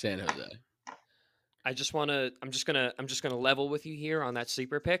 San Jose. I'm just gonna level with you here on that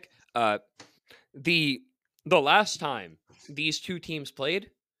sleeper pick. The last time these two teams played,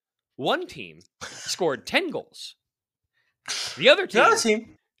 one team scored 10 goals. The other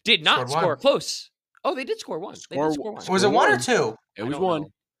team did not score close. Oh, they did score one. They did score one. Was it one or two? It was one.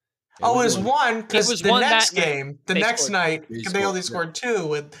 It was one because the next game, the next night, they only scored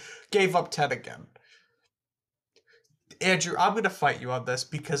 2 and gave up 10 again. Andrew, I'm going to fight you on this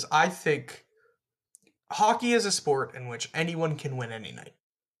because I think hockey is a sport in which anyone can win any night.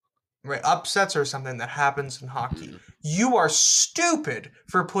 Right? Upsets are something that happens in hockey. You are stupid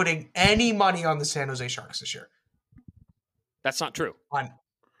for putting any money on the San Jose Sharks this year. That's not true.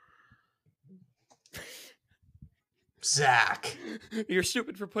 Zach, you're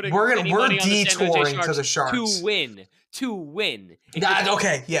stupid for putting. We're money on the San Jose to the Sharks to win.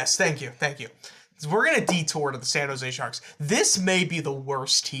 Okay, yes, thank you. We're gonna detour to the San Jose Sharks. This may be the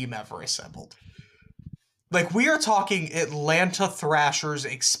worst team ever assembled. Like, we are talking Atlanta Thrashers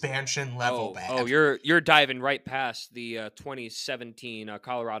expansion level bad. Oh, you're diving right past the 2017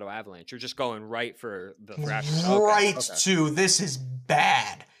 Colorado Avalanche. You're just going right for the Thrashers. To this is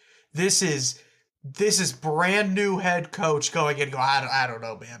bad. This is brand new head coach going and go, I don't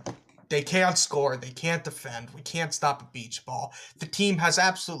know, man. They can't score. They can't defend. We can't stop a beach ball. The team has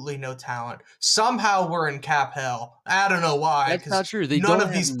absolutely no talent. Somehow we're in cap hell. I don't know why. That's not true. They don't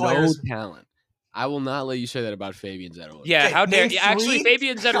have no talent. I will not let you say that about Fabian Zetterlund. Yeah, how dare you? Actually,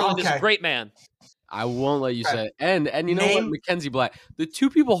 Fabian Zetterlund is a great man. I won't let you say it. And you know what? Mackenzie Black. The two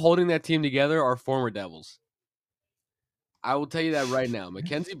people holding that team together are former Devils. I will tell you that right now.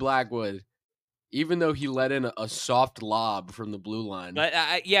 Mackenzie Blackwood, even though he let in a soft lob from the blue line.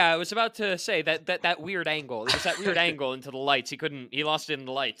 I was about to say that weird angle. It was that weird angle into the lights. He lost it in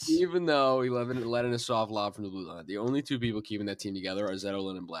the lights. Even though he let in a soft lob from the blue line. The only two people keeping that team together are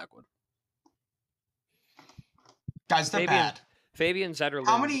Zetterlund and Blackwood. Guys, they're bad. Fabian Zetterlund.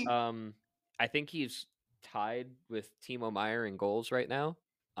 How many? I think he's tied with Timo Meier in goals right now.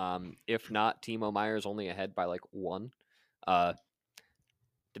 If not, Timo Meier's only ahead by like 1.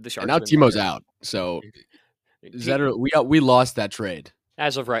 Did the Sharks? And now Timo's out, so we lost that trade.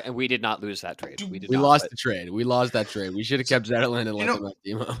 As of right, and we did not lose that trade. We lost the trade. We lost that trade. We should have kept Zetterlund and let them have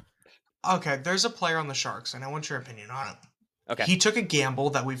Timo. Okay, there's a player on the Sharks, and I want your opinion on it. Okay. He took a gamble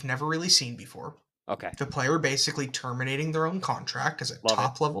that we've never really seen before. Okay. The player basically terminating their own contract as a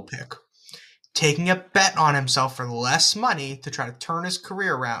top-level pick, taking a bet on himself for less money to try to turn his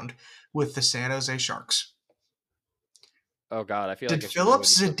career around with the San Jose Sharks. Oh, God. I feel Did Philip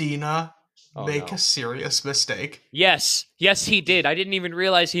Zadina make a serious mistake? Yes, he did. I didn't even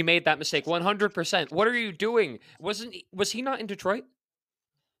realize he made that mistake. 100%. What are you doing? Was he not in Detroit?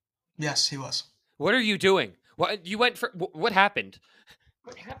 Yes, he was. What are you doing? You went for what happened?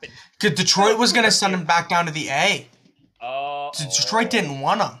 What happened? Detroit was going to send him back down to the A. Detroit didn't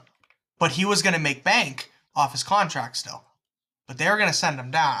want him, but he was going to make bank off his contract still. But they were going to send him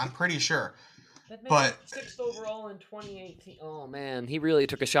down, I'm pretty sure. But 6th overall in 2018. Oh man, he really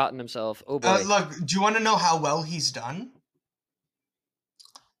took a shot in himself. Oh boy. Look, do you want to know how well he's done?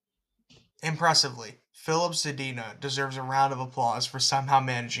 Impressively, Philip Zadina deserves a round of applause for somehow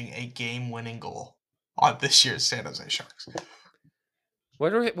managing a game-winning goal on this year's San Jose Sharks.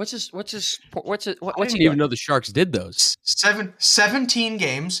 What's his I didn't even know the Sharks did those. 17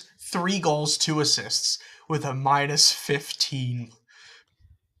 games, 3 goals, 2 assists with a minus 15.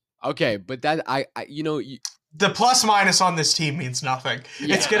 Okay, but that The plus minus on this team means nothing.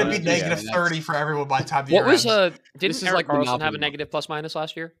 It's going to be negative 30 for everyone by the time the year ends. Didn't Erik Karlsson have a negative plus minus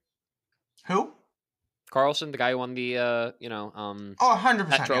last year? Who? Karlsson, the guy who won the 100%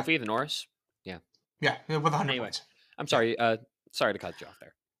 that trophy, the Norris. Yeah, with 100 Anyway, points. I'm sorry. Sorry to cut you off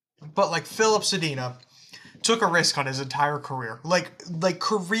there. But like Philip Zadina took a risk on his entire career, like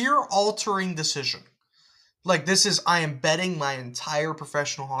career-altering decision. Like this is, I am betting my entire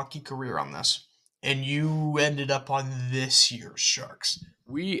professional hockey career on this, and you ended up on this year's Sharks.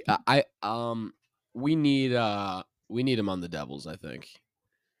 We need him on the Devils. I think.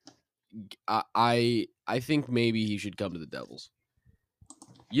 I think maybe he should come to the Devils.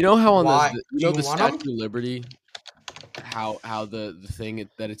 You know how on the Statue of Liberty, how the thing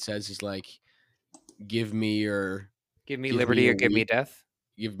that it says is like, give me liberty or give me death.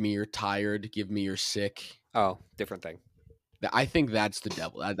 Give me your tired. Give me your sick. Oh, different thing. I think that's the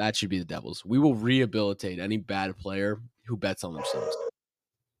Devil. That should be the Devils. We will rehabilitate any bad player who bets on themselves.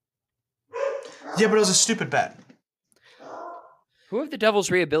 Yeah, but it was a stupid bet. Who have the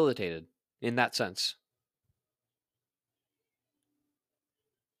Devils rehabilitated in that sense?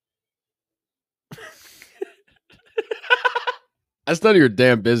 That's none of your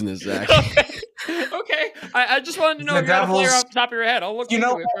damn business, Zach. Okay. I just wanted to know if you had a player off the top of your head. I'll look into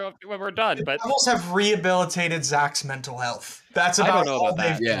it when we're done. But the Devils have rehabilitated Zach's mental health. That's about I don't know all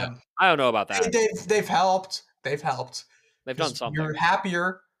about they've that. done. I don't know about that. They've helped. They've helped. They've done something. You're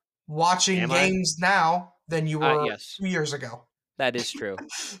happier watching games now than you were 2 years ago. That is true.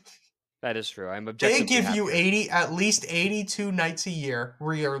 That is true. I'm objectively They give happier. you at least 82 nights a year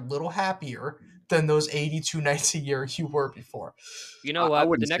where you're a little happier than those 82 nights a year you were before. You know what?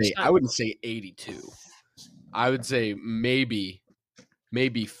 I wouldn't say 82. I would say maybe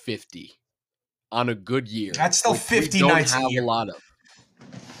 50 on a good year. That's still 50 nights a year. We don't have a lot of.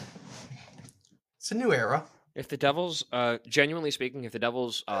 It's a new era. If the Devils, genuinely speaking, if the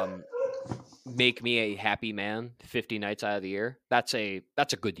Devils make me a happy man 50 nights out of the year, that's a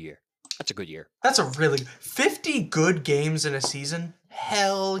good year. That's a good year. That's a really 50 good games in a season.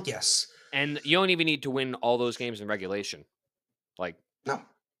 Hell yes. And you don't even need to win all those games in regulation. Like no.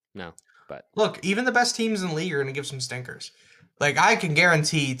 But look, even the best teams in the league are going to give some stinkers. Like I can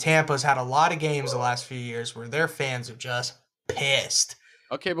guarantee Tampa's had a lot of games the last few years where their fans are just pissed.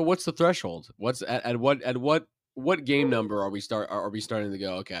 Okay, but what's the threshold? What's at what game number are we starting to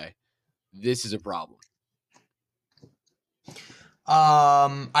go, okay, this is a problem?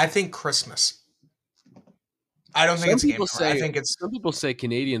 I think Christmas. I don't think it's game. I think it's some people say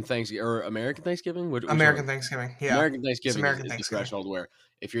Canadian Thanksgiving or American Thanksgiving. American Thanksgiving. Yeah, American Thanksgiving is the threshold where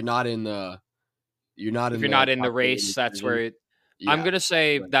if you're not in the race, that's where I'm gonna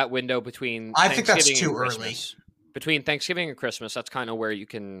say that window between. I think that's too early. Between Thanksgiving and Christmas, that's kind of where you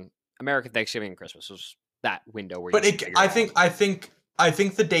can. American Thanksgiving and Christmas is that window where. But I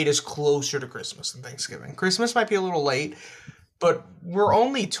think the date is closer to Christmas than Thanksgiving. Christmas might be a little late. But we're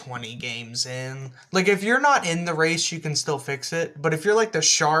only 20 games in. Like, if you're not in the race, you can still fix it. But if you're like the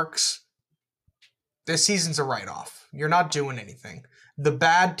Sharks, this season's a write-off. You're not doing anything. The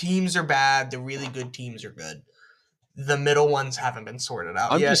bad teams are bad. The really good teams are good. The middle ones haven't been sorted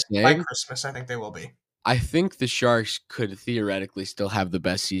out yet. By Christmas, I think they will be. I think the Sharks could theoretically still have the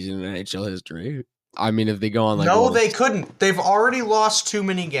best season in NHL history. I mean, if they go on like... No, they couldn't. They've already lost too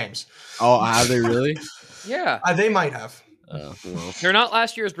many games. Oh, have they really? Yeah. They might have. Well. They're not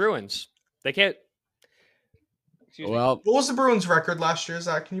last year's Bruins. They can't. Well, what was the Bruins' record last year,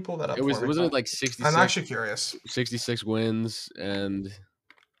 Zach? Can you pull that up? Wasn't it like 66? I'm actually curious. 66 wins and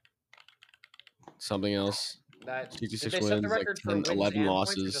something else. 66 wins, like 10, 11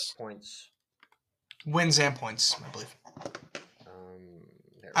 losses. Wins and points, I believe.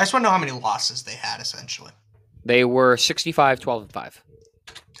 I just want to know how many losses they had, essentially. They were 65, 12, and 5.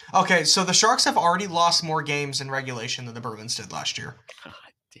 Okay, so the Sharks have already lost more games in regulation than the Bruins did last year. God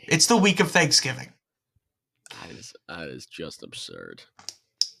damn. It's the week of Thanksgiving. That is just absurd.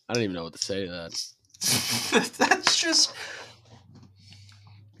 I don't even know what to say to that. That's just...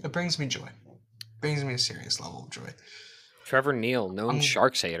 It brings me joy. It brings me a serious level of joy. Trevor Neal, known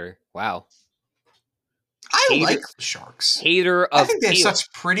Sharks hater. Wow. I like the Sharks. Hater of I think they have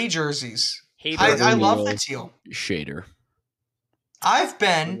such pretty jerseys. I love the teal. Shader. I've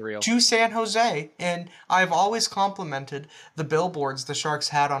been to San Jose, and I've always complimented the billboards the Sharks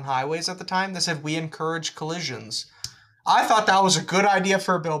had on highways at the time that said, "We encourage collisions." I thought that was a good idea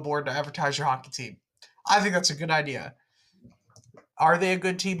for a billboard to advertise your hockey team. I think that's a good idea. Are they a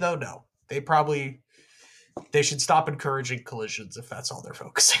good team though? No. They should stop encouraging collisions if that's all they're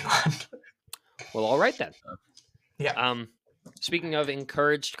focusing on. Well, all right then. Yeah. Speaking of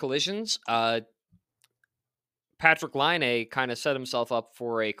encouraged collisions, Patrick Laine kind of set himself up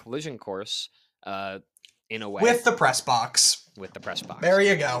for a collision course, in a way, With the press box. with the press box. There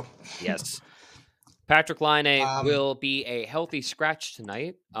you go. Yes. Patrick Laine Um, will be a healthy scratch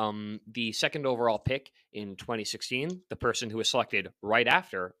tonight. The second overall pick in 2016, the person who was selected right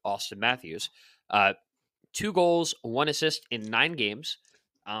after Austin Matthews. 2 goals, 1 assist in 9 games.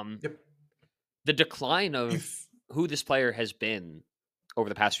 Yep. The decline of who this player has been over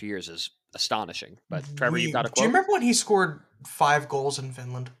the past few years is astonishing. But Trevor, you've got a quote? Do you remember when he scored 5 goals in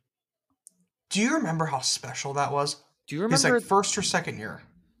Finland? Do you remember how special that was? Do you His remember like first or second year?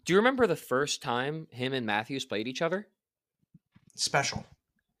 Do you remember the first time him and Matthews played each other? Special.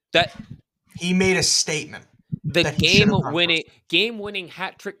 That He made a statement. the that he should have gone game-winning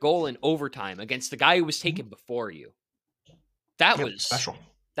hat trick goal in overtime against the guy who was taken before you. That Yep, was special.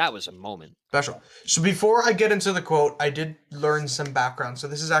 That was a moment. Special. So before I get into the quote, I did learn some background. So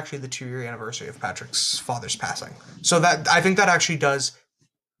this is actually the 2-year anniversary of Patrick's father's passing. So that I think that actually does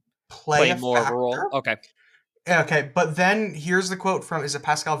play a more of a role. factor. Okay. Okay, but then here's the quote from, is it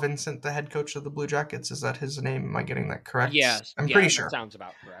Pascal Vincent, the head coach of the Blue Jackets? Is that his name? Am I getting that correct? Yes. I'm yeah, pretty that sure. Sounds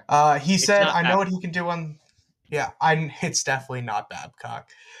about correct. He said, not I know Bab- what he can do on... Yeah, it's definitely not Babcock.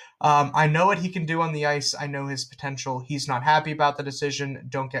 I know what he can do on the ice. I know his potential. He's not happy about the decision.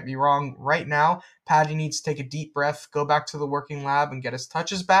 Don't get me wrong. Right now, Patty needs to take a deep breath, go back to the working lab and get his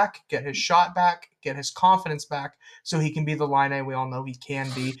touches back, get his shot back, get his confidence back so he can be the line we all know he can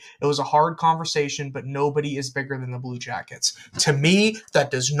be. It was a hard conversation, but nobody is bigger than the Blue Jackets. To me,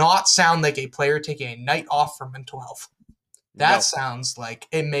 that does not sound like a player taking a night off for mental health. That sounds like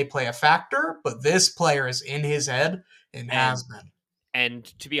it may play a factor, but this player is in his head and has been. And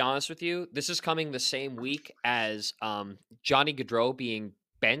to be honest with you, this is coming the same week as Johnny Gaudreau being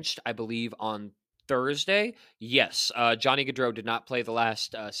benched, I believe, on Thursday. Yes, Johnny Gaudreau did not play the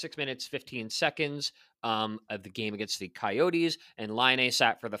last 6 minutes, 15 seconds of the game against the Coyotes, and Laine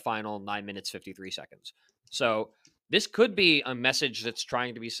sat for the final 9 minutes, 53 seconds. So this could be a message that's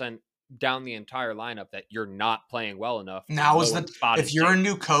trying to be sent down the entire lineup that you're not playing well enough. Now is if you're a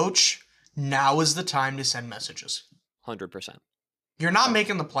new coach, now is the time to send messages. 100%. You're not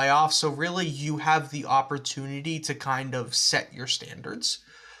making the playoffs, so really you have the opportunity to kind of set your standards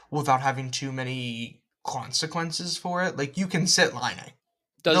without having too many consequences for it. Like, you can sit Laine.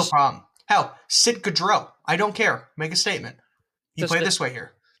 No problem. Hell, sit Gaudreau. I don't care. Make a statement. You play this way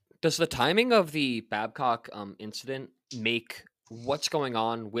here. Does the timing of the Babcock incident make what's going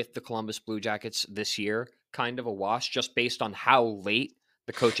on with the Columbus Blue Jackets this year kind of a wash, just based on how late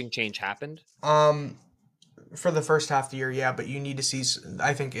the coaching change happened? For the first half of the year, yeah, but you need to see,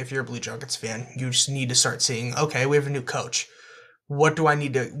 I think if you're a Blue Jackets fan, you just need to start seeing, okay, we have a new coach. What do I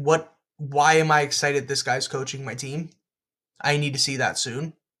need to, why am I excited this guy's coaching my team? I need to see that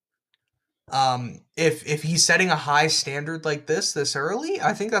soon. If he's setting a high standard like this early,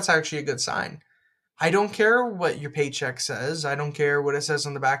 I think that's actually a good sign. I don't care what your paycheck says. I don't care what it says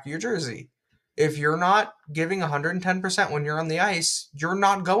on the back of your jersey. If you're not giving 110% when you're on the ice, you're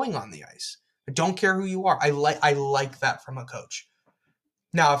not going on the ice. I don't care who you are. I like that from a coach.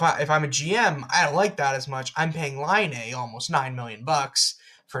 Now, if I'm a GM, I don't like that as much. I'm paying Laine almost $9 million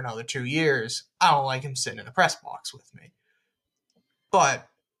for another 2 years. I don't like him sitting in the press box with me. But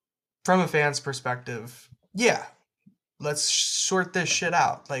from a fan's perspective, yeah, let's sort this shit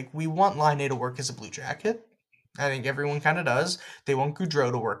out. Like, we want Laine to work as a Blue Jacket. I think everyone kind of does. They want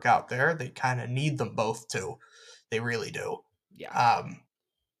Gaudreau to work out there. They kind of need them both to. They really do. Yeah.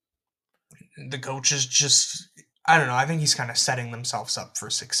 The coach is just, I don't know, I think he's kind of setting themselves up for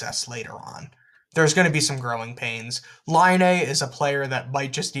success later on. There's going to be some growing pains. Laine is a player that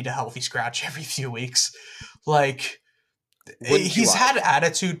might just need a healthy scratch every few weeks. Like, he's had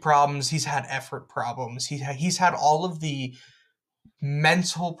attitude problems. He's had effort problems. He's had all of the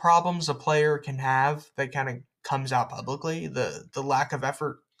mental problems a player can have that kind of comes out publicly. The lack of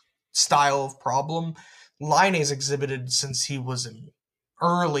effort style of problem Laine's exhibited since he was an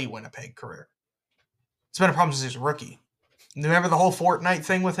early Winnipeg career. It's been a problem since he was a rookie. Remember the whole Fortnite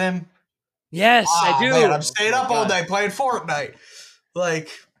thing with him? Yes, I do. Man, I'm staying up all night playing Fortnite. Like,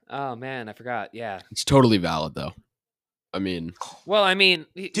 oh man, I forgot. Yeah, it's totally valid though. I mean, well, I mean,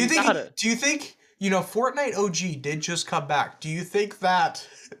 do you think Fortnite OG did just come back? Do you think that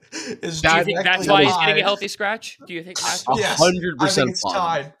is? Do you think that's why he's getting a healthy scratch? Do you think that's 100%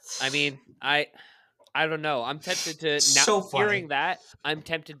 tied? I mean, I don't know. I'm tempted to So now funny. hearing that. I'm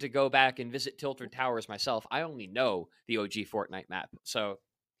tempted to go back and visit Tilted Towers myself. I only know the OG Fortnite map, so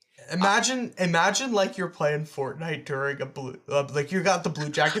Imagine like you're playing Fortnite during a like you got the Blue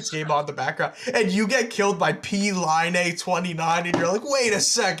Jackets game on the background, and you get killed by P Line A29, and you're like, wait a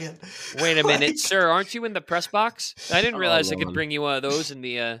second. wait a minute, Like, sir. Aren't you in the press box? I didn't realize I could man. bring you one of those in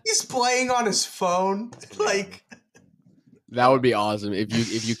the. he's playing on his phone. Like, That would be awesome if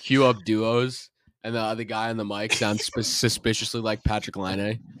you queue up duos and the other guy on the mic sounds suspiciously like Patrick Laine,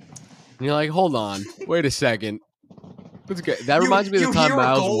 and you're like, hold on, wait a second. That reminds me of you the time hear a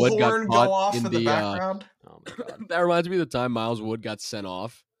Miles goal Wood got horn caught go off in in the the. background. Oh my god. That reminds me of the time Miles Wood got sent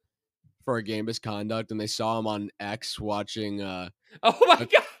off for a game misconduct, and they saw him on X watching Oh my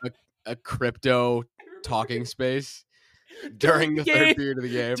god. a crypto talking space during the third period of the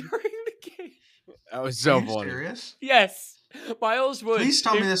game. During the game. That was Are so you funny. serious? Yes. Miles Wood. Please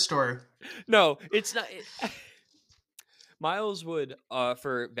tell me this story. No, it's not. Miles Wood,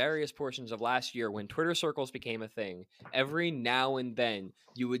 for various portions of last year, when Twitter circles became a thing, every now and then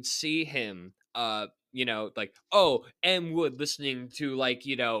you would see him, like, oh, M Wood listening to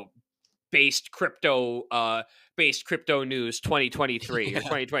based crypto news 2023 or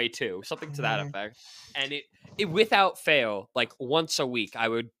 2022, something to that effect. And it without fail, like once a week, I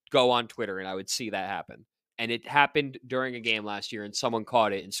would go on Twitter and I would see that happen. And it happened during a game last year, and someone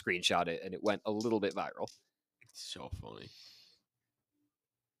caught it and screenshot it, and it went a little bit viral. So funny.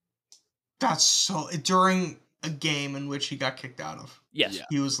 That's so during a game in which he got kicked out of. Yes. Yeah.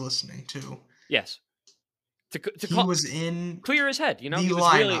 He was listening to. Yes. He was in clear his head, the he was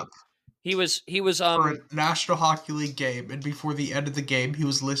lineup really he was for a National Hockey League game, and before the end of the game, he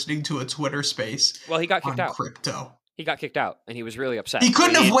was listening to a Twitter space. Well, he got kicked on out. Crypto. He got kicked out, and he was really upset. He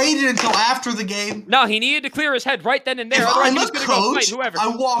couldn't have waited until after the game. No, he needed to clear his head right then and there. If Otherwise, I'm he a was going to go fight coach, whoever.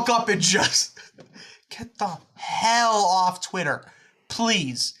 I walk up and just get the hell off Twitter,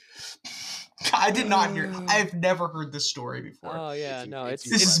 please. I did not hear. I've never heard this story before. Oh yeah, no,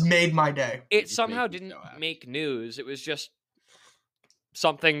 This has made my day. It somehow didn't make news. It was just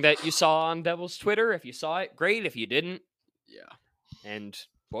something that you saw on Devil's Twitter. If you saw it, great. If you didn't, yeah. And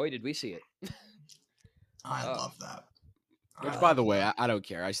boy, did we see it. I love that. Which, by the way, I don't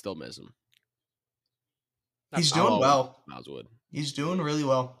care. I still miss him. He's doing well. Miles Wood. He's doing really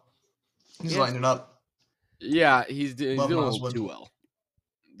well. He's Yeah. lining up. Yeah, he's doing a Miles little Wood. too well.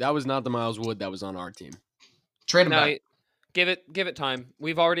 That was not the Miles Wood that was on our team. Trade him No, back. give it time.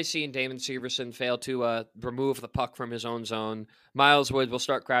 We've already seen Damon Severson fail to remove the puck from his own zone. Miles Wood will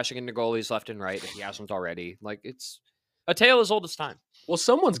start crashing into goalies left and right if he hasn't already. Like, it's a tale as old as time. Well,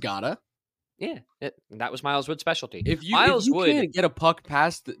 someone's gotta. Yeah, that was Miles Wood's specialty. If you Wood can't get a puck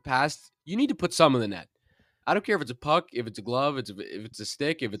past, you need to put some in the net. I don't care if it's a puck, if it's a glove, if it's a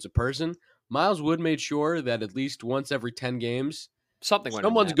stick, if it's a person. Miles Wood made sure that at least once every 10 games,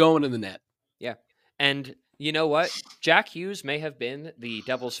 someone's going in the net. Yeah, and you know what? Jack Hughes may have been the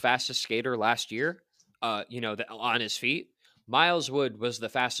Devils' fastest skater last year. On his feet. Miles Wood was the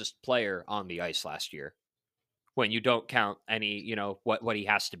fastest player on the ice last year. When you don't count any, what he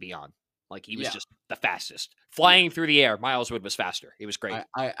has to be on. Like, he was just the fastest. Flying through the air, Miles Wood was faster. He was great.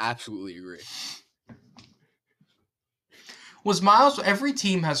 I absolutely agree. Was Miles... Every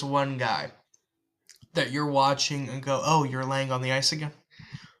team has one guy that you're watching and go, oh, you're laying on the ice again?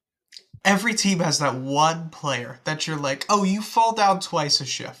 Every team has that one player that you're like, oh, you fall down twice a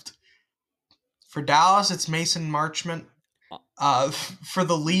shift. For Dallas, it's Mason Marchment. For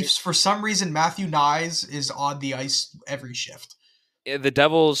the Leafs, for some reason, Matthew Nyes is on the ice every shift. The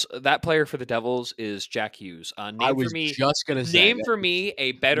Devils, that player for the Devils is Jack Hughes. Just gonna say, for me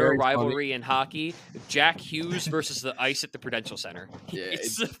a better very rivalry funny. in hockey: Jack Hughes versus the ice at the Prudential Center. Yeah,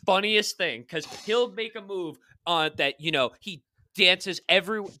 It's the funniest thing because he'll make a move on that. He walks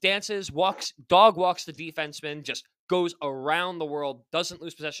the defenseman, just goes around the world, doesn't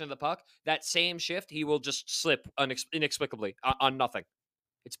lose possession of the puck. That same shift, he will just slip inexplicably on nothing.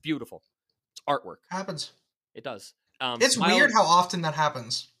 It's beautiful. It's artwork. Happens. It does. It's weird how often that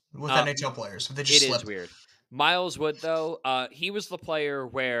happens with NHL players. They just slip. It is weird. Miles Wood, though, he was the player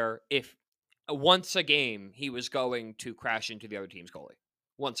where if once a game he was going to crash into the other team's goalie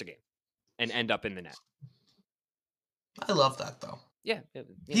once a game and end up in the net. I love that, though. Yeah,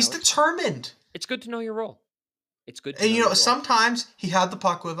 he's determined. It's good to know your role. It's good. And sometimes he had the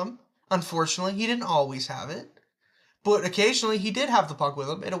puck with him. Unfortunately, he didn't always have it, but occasionally he did have the puck with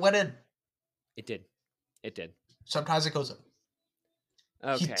him, and it went in. It did. Sometimes it goes in.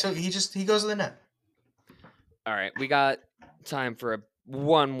 Okay. He goes in the net. All right, we got time for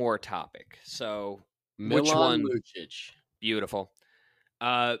one more topic. So Milan which one? Lucic. Beautiful.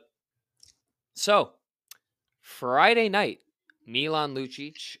 So Friday night, Milan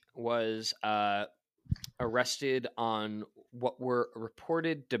Lucic was arrested on what were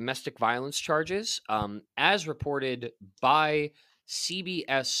reported domestic violence charges, as reported by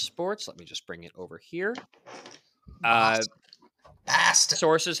CBS Sports. Let me just bring it over here. Bastard.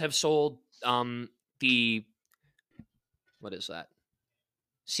 Sources have sold the what is that?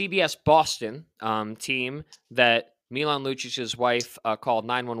 CBS Boston team that Milan Lucic's wife called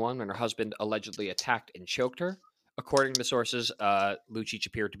 911 when her husband allegedly attacked and choked her. According to sources, Lucic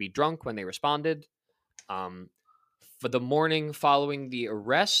appeared to be drunk when they responded. For the morning following the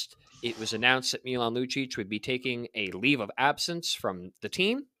arrest, it was announced that Milan Lucic would be taking a leave of absence from the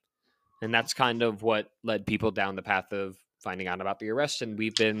team. And that's kind of what led people down the path of finding out about the arrest. And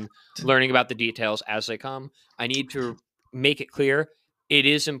we've been learning about the details as they come. I need to make it clear it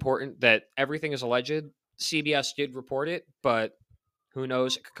is important that everything is alleged. CBS did report it, but who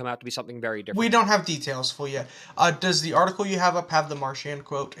knows? It could come out to be something very different. We don't have details for you. Does the article you have up have the Marchand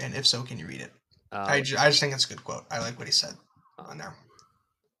quote? And if so, can you read it? I just think it's a good quote. I like what he said on there.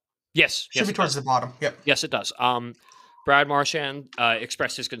 Yes. Should be towards the bottom. Yep. Yes, it does. Brad Marchand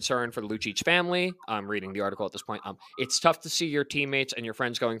expressed his concern for the Lucic family. I'm reading the article at this point. It's tough to see your teammates and your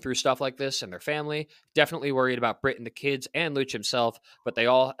friends going through stuff like this and their family. Definitely worried about Britt and the kids and Luch himself, but they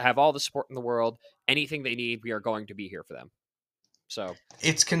all have all the support in the world. Anything they need, we are going to be here for them. So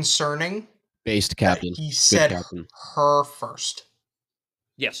it's concerning. Based captain. He said her first.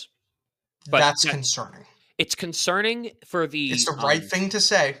 Yes. But that's concerning. It's concerning for the... It's the right thing to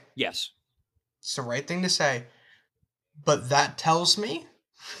say. Yes. It's the right thing to say. But that tells me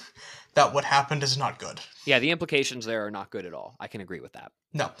that what happened is not good. Yeah, the implications there are not good at all. I can agree with that.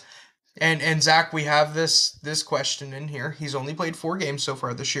 No. And Zach, we have this question in here. He's only played 4 games so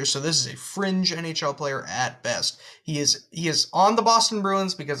far this year, so this is a fringe NHL player at best. He is on the Boston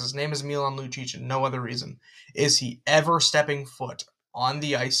Bruins because his name is Milan Lucic and no other reason. Is he ever stepping foot on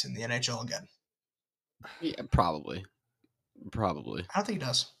the ice in the NHL again? Yeah, probably. I don't think he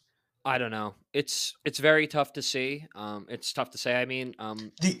does. I don't know. It's very tough to see. It's tough to say. I mean,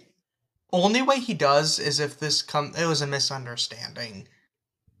 the only way he does is if it was a misunderstanding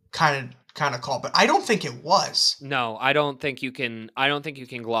kind of call, but I don't think it was. No, I don't think you can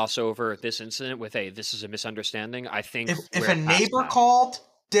gloss over this incident with this is a misunderstanding. I think if a neighbor called,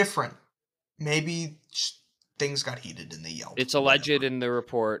 different. Maybe things got heated and they yelled. It's alleged in the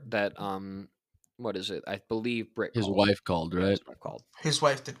report that what is it? I believe Britt his wife called, right? His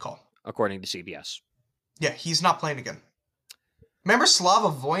wife did call. According to CBS. Yeah, he's not playing again. Remember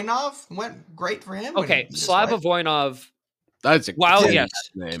Slava Voinov? Went great for him. Okay, Slava Voinov. That's a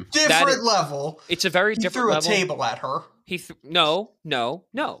name. Different level. It's a very different level. He threw a table at her. No.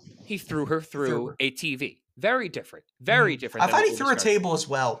 He threw her through a TV. Very different. Very different. I thought he threw a table as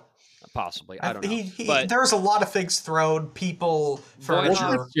well. Possibly. I don't know. But there was a lot of things thrown. People,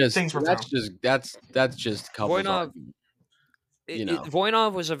 furniture, things were thrown. That's just Voinov.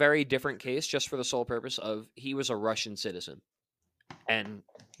 Voinov was a very different case just for the sole purpose of he was a Russian citizen. And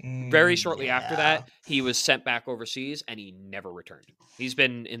very shortly after that, he was sent back overseas and he never returned. He's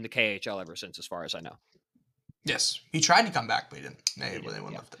been in the KHL ever since, as far as I know. Yes. He tried to come back, but he didn't. They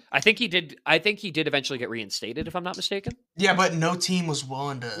left it. I think he did eventually get reinstated, if I'm not mistaken. Yeah, but no team was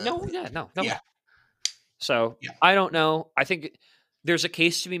willing to... No. Yeah. So, yeah. I don't know. I think there's a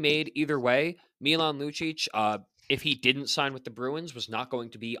case to be made either way. Milan Lucic, if he didn't sign with the Bruins, was not going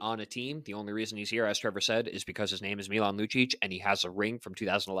to be on a team. The only reason he's here, as Trevor said, is because his name is Milan Lucic and he has a ring from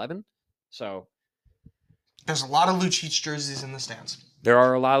 2011. So there's a lot of Lucic jerseys in the stands. There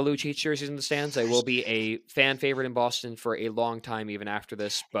are a lot of Lucic jerseys in the stands. They will be a fan favorite in Boston for a long time, even after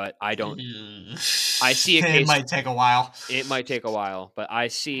this. But I don't. I see a case. It might take a while. It might take a while, but I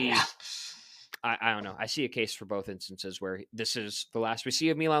see. Yeah. I don't know. I see a case for both instances where this is the last we see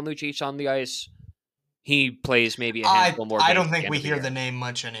of Milan Lucic on the ice. He plays maybe a handful more games. I don't think we hear the name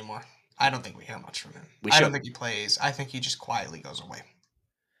much anymore. I don't think we hear much from him. I don't think he plays. I think he just quietly goes away.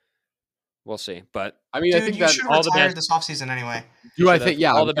 We'll see, but I mean, I think that all the best this offseason anyway. Do I think?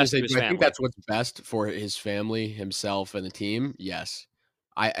 Yeah, all the best. I think that's what's best for his family, himself, and the team. Yes,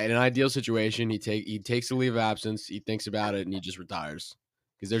 in an ideal situation, he takes a leave of absence, he thinks about it, and he just retires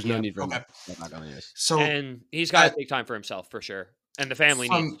because there's no need for him to get back on the ice. So, and he's got to take time for himself for sure, and the family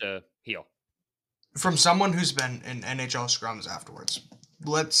needs to heal. From someone who's been in NHL scrums afterwards,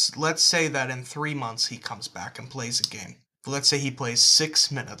 let's say that in 3 months he comes back and plays a game. Let's say he plays 6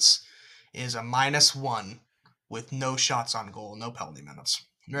 minutes. Is a -1 with no shots on goal, no penalty minutes.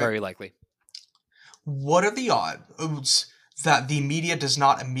 Right? Very likely. What are the odds that the media does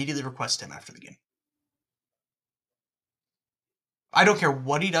not immediately request him after the game? I don't care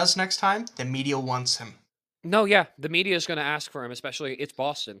what he does next time, the media wants him. No, yeah, the media is going to ask for him, especially it's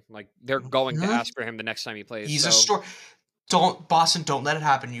Boston. Like they're going to Mhm. ask for him the next time he plays. He's so a story. Boston, don't let it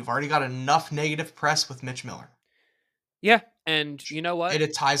happen. You've already got enough negative press with Mitch Miller. yeah, and you know what?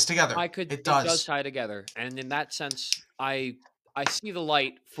 It ties together. It It does does. tie together, and in that sense, I see the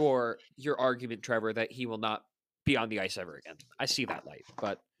light for your argument, Trevor, that he will not be on the ice ever again. I see that light,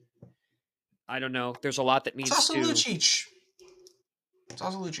 but I don't know. There's a lot that It's needs also to. Lucic. It's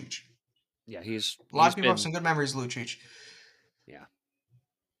also Lucic. Yeah, A lot of he's people have been some good memories of Lucic. yeah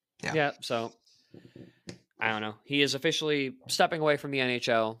Yeah. yeah. So I don't know. He is officially stepping away from the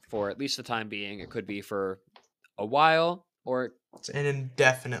NHL for at least the time being. It could be for a while, or It's an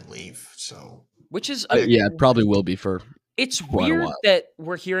indefinite leave. So which is Yeah, it probably will be for it's quite a weird while. that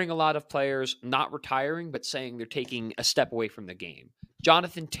we're hearing a lot of players not retiring, but saying they're taking a step away from the game.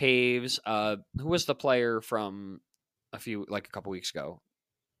 Jonathan Taves, who was the player from a couple weeks ago?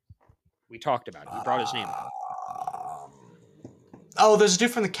 We talked about it. We brought his name up. there's a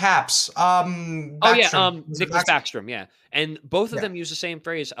dude from the Caps. Oh yeah, Backstrom. Was it Nicholas Backstrom? Backstrom, yeah. And both of Yeah. them use the same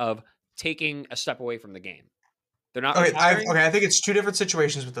phrase of taking a step away from the game. They're not Okay, retiring. I think it's two different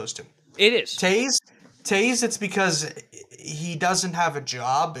situations with those two. It is. Taze, it's because he doesn't have a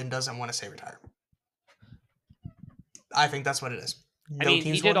job and doesn't want to say retire. I think that's what it is. I No mean, he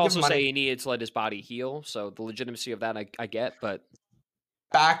teams did want to give also him say money. he needed to let his body heal, so the legitimacy of that I get, but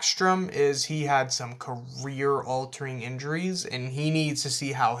Backstrom is he had some career-altering injuries, and he needs to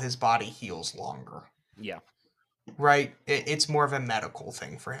see how his body heals longer. yeah. Right? It's more of a medical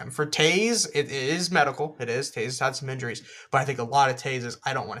thing for him. For Taze, it is medical. It is. Taze had some injuries, but I think a lot of Taze is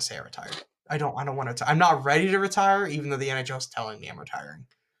I don't want to say I retired. I don't want to. I'm not ready to retire, even though the NHL is telling me I'm retiring.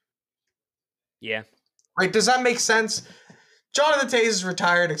 Yeah. Right? Does that make sense? Jonathan Taze is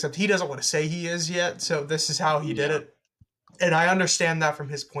retired, except he doesn't want to say he is yet. So this is how he did it. And I understand that from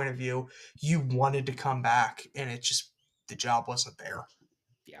his point of view. You wanted to come back, and it just the job wasn't there.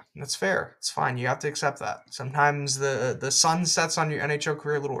 Yeah. And that's fair. It's fine. You have to accept that. Sometimes the sun sets on your NHL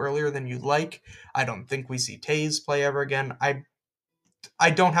career a little earlier than you'd like. I don't think we see Taze play ever again. I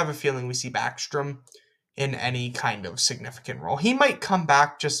don't have a feeling we see Backstrom in any kind of significant role. He might come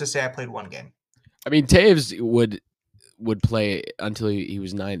back just to say I played one game. I mean, Taves would play until he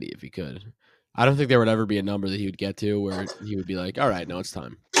was 90 if he could. I don't think there would ever be a number that he would get to where he would be like, all right, no, it's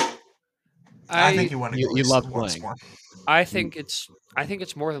time. I think you want to go you love once playing. more. I think it's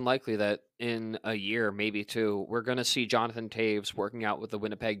more than likely that in a year, maybe two, we're going to see Jonathan Taves working out with the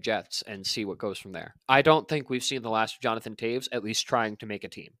Winnipeg Jets and see what goes from there. I don't think we've seen the last of Jonathan Taves, at least trying to make a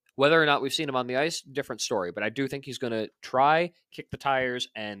team. Whether or not we've seen him on the ice, different story. But I do think he's going to try, kick the tires,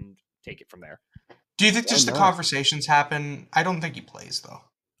 and take it from there. Do you think just the conversations happen? I don't think he plays though.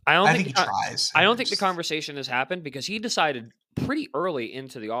 I think he tries. I don't think the conversation has happened because he decided pretty early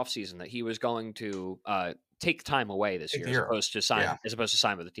into the offseason that he was going to take time away this year as opposed to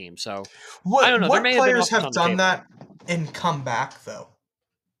sign with the team. So I don't know. What there may players have have done that and come back though?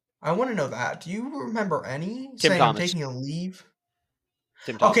 I want to know that. Do you remember any Tim saying Thomas. I'm taking a leave?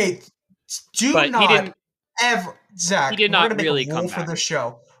 Tim Thomas. Okay, ever Zach. He did not really come back for the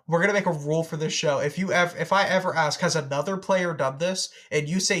show. We're gonna make a rule for this show. If I ever ask, has another player done this, and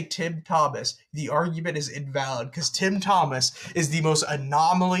you say Tim Thomas, the argument is invalid because Tim Thomas is the most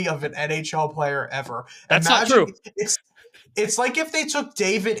anomaly of an NHL player ever. That's not true. It's like if they took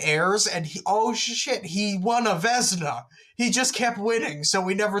David Ayers and he won a Vezina. He just kept winning, so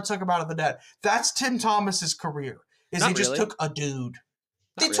we never took him out of the net. That's Tim Thomas's career. Just took a dude.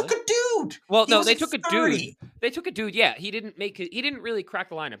 Took a dude. Well, no, they took a dude. They took a dude. Yeah, he didn't really crack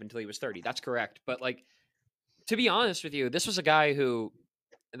the lineup until he was 30. That's correct. But like, to be honest with you, this was a guy who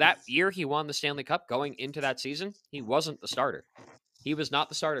that year he won the Stanley Cup. Going into that season, he wasn't the starter. He was not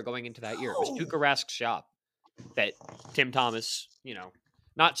the starter going into that year. It was Tuukka Rask's job that Tim Thomas,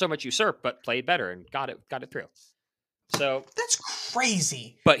 not so much usurped, but played better and got it through. So that's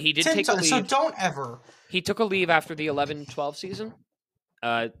crazy. But he did take a leave. So don't ever. He took a leave after the 11-12 season.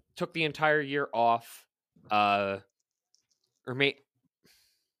 Took the entire year off. It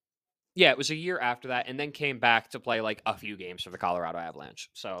was a year after that, and then came back to play like a few games for the Colorado Avalanche.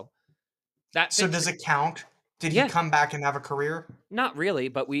 So does it count? Did he come back and have a career? Not really,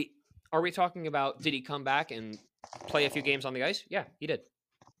 but are we talking about did he come back and play a few games on the ice? Yeah, he did.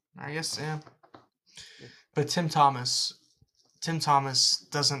 I guess, yeah. But Tim Thomas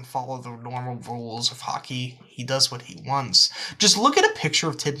doesn't follow the normal rules of hockey. He does what he wants. Just look at a picture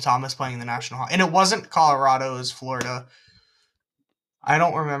of Tim Thomas playing in the National Hockey. And it wasn't Colorado, it was Florida. I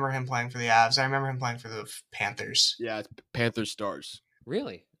don't remember him playing for the Avs. I remember him playing for the Panthers. Yeah, it's Panthers Stars.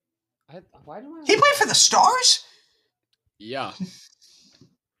 Really? He played for the Stars? Yeah.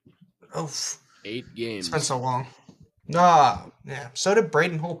 Oh, 8 games. It's been so long. Yeah. So did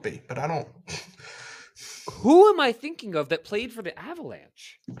Braden Holtby, but I don't. Who am I thinking of that played for the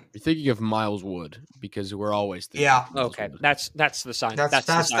Avalanche? You're thinking of Miles Wood because we're always thinking. Yeah. of Miles Okay, Wood. that's the sign. That's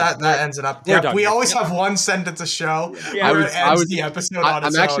the sign. that ends it up. we're Yep, done we here. always Yep. have one sentence a show Yeah. where it ends the episode on I'm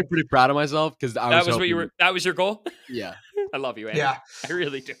its actually own. pretty proud of myself because That was what you were. That was your goal. Yeah. I love you, Andy. Yeah. I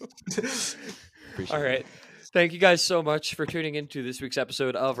really do. Appreciate All right. Thank you guys so much for tuning into this week's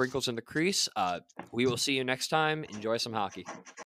episode of Wrinkles in the Crease. We will see you next time. Enjoy some hockey.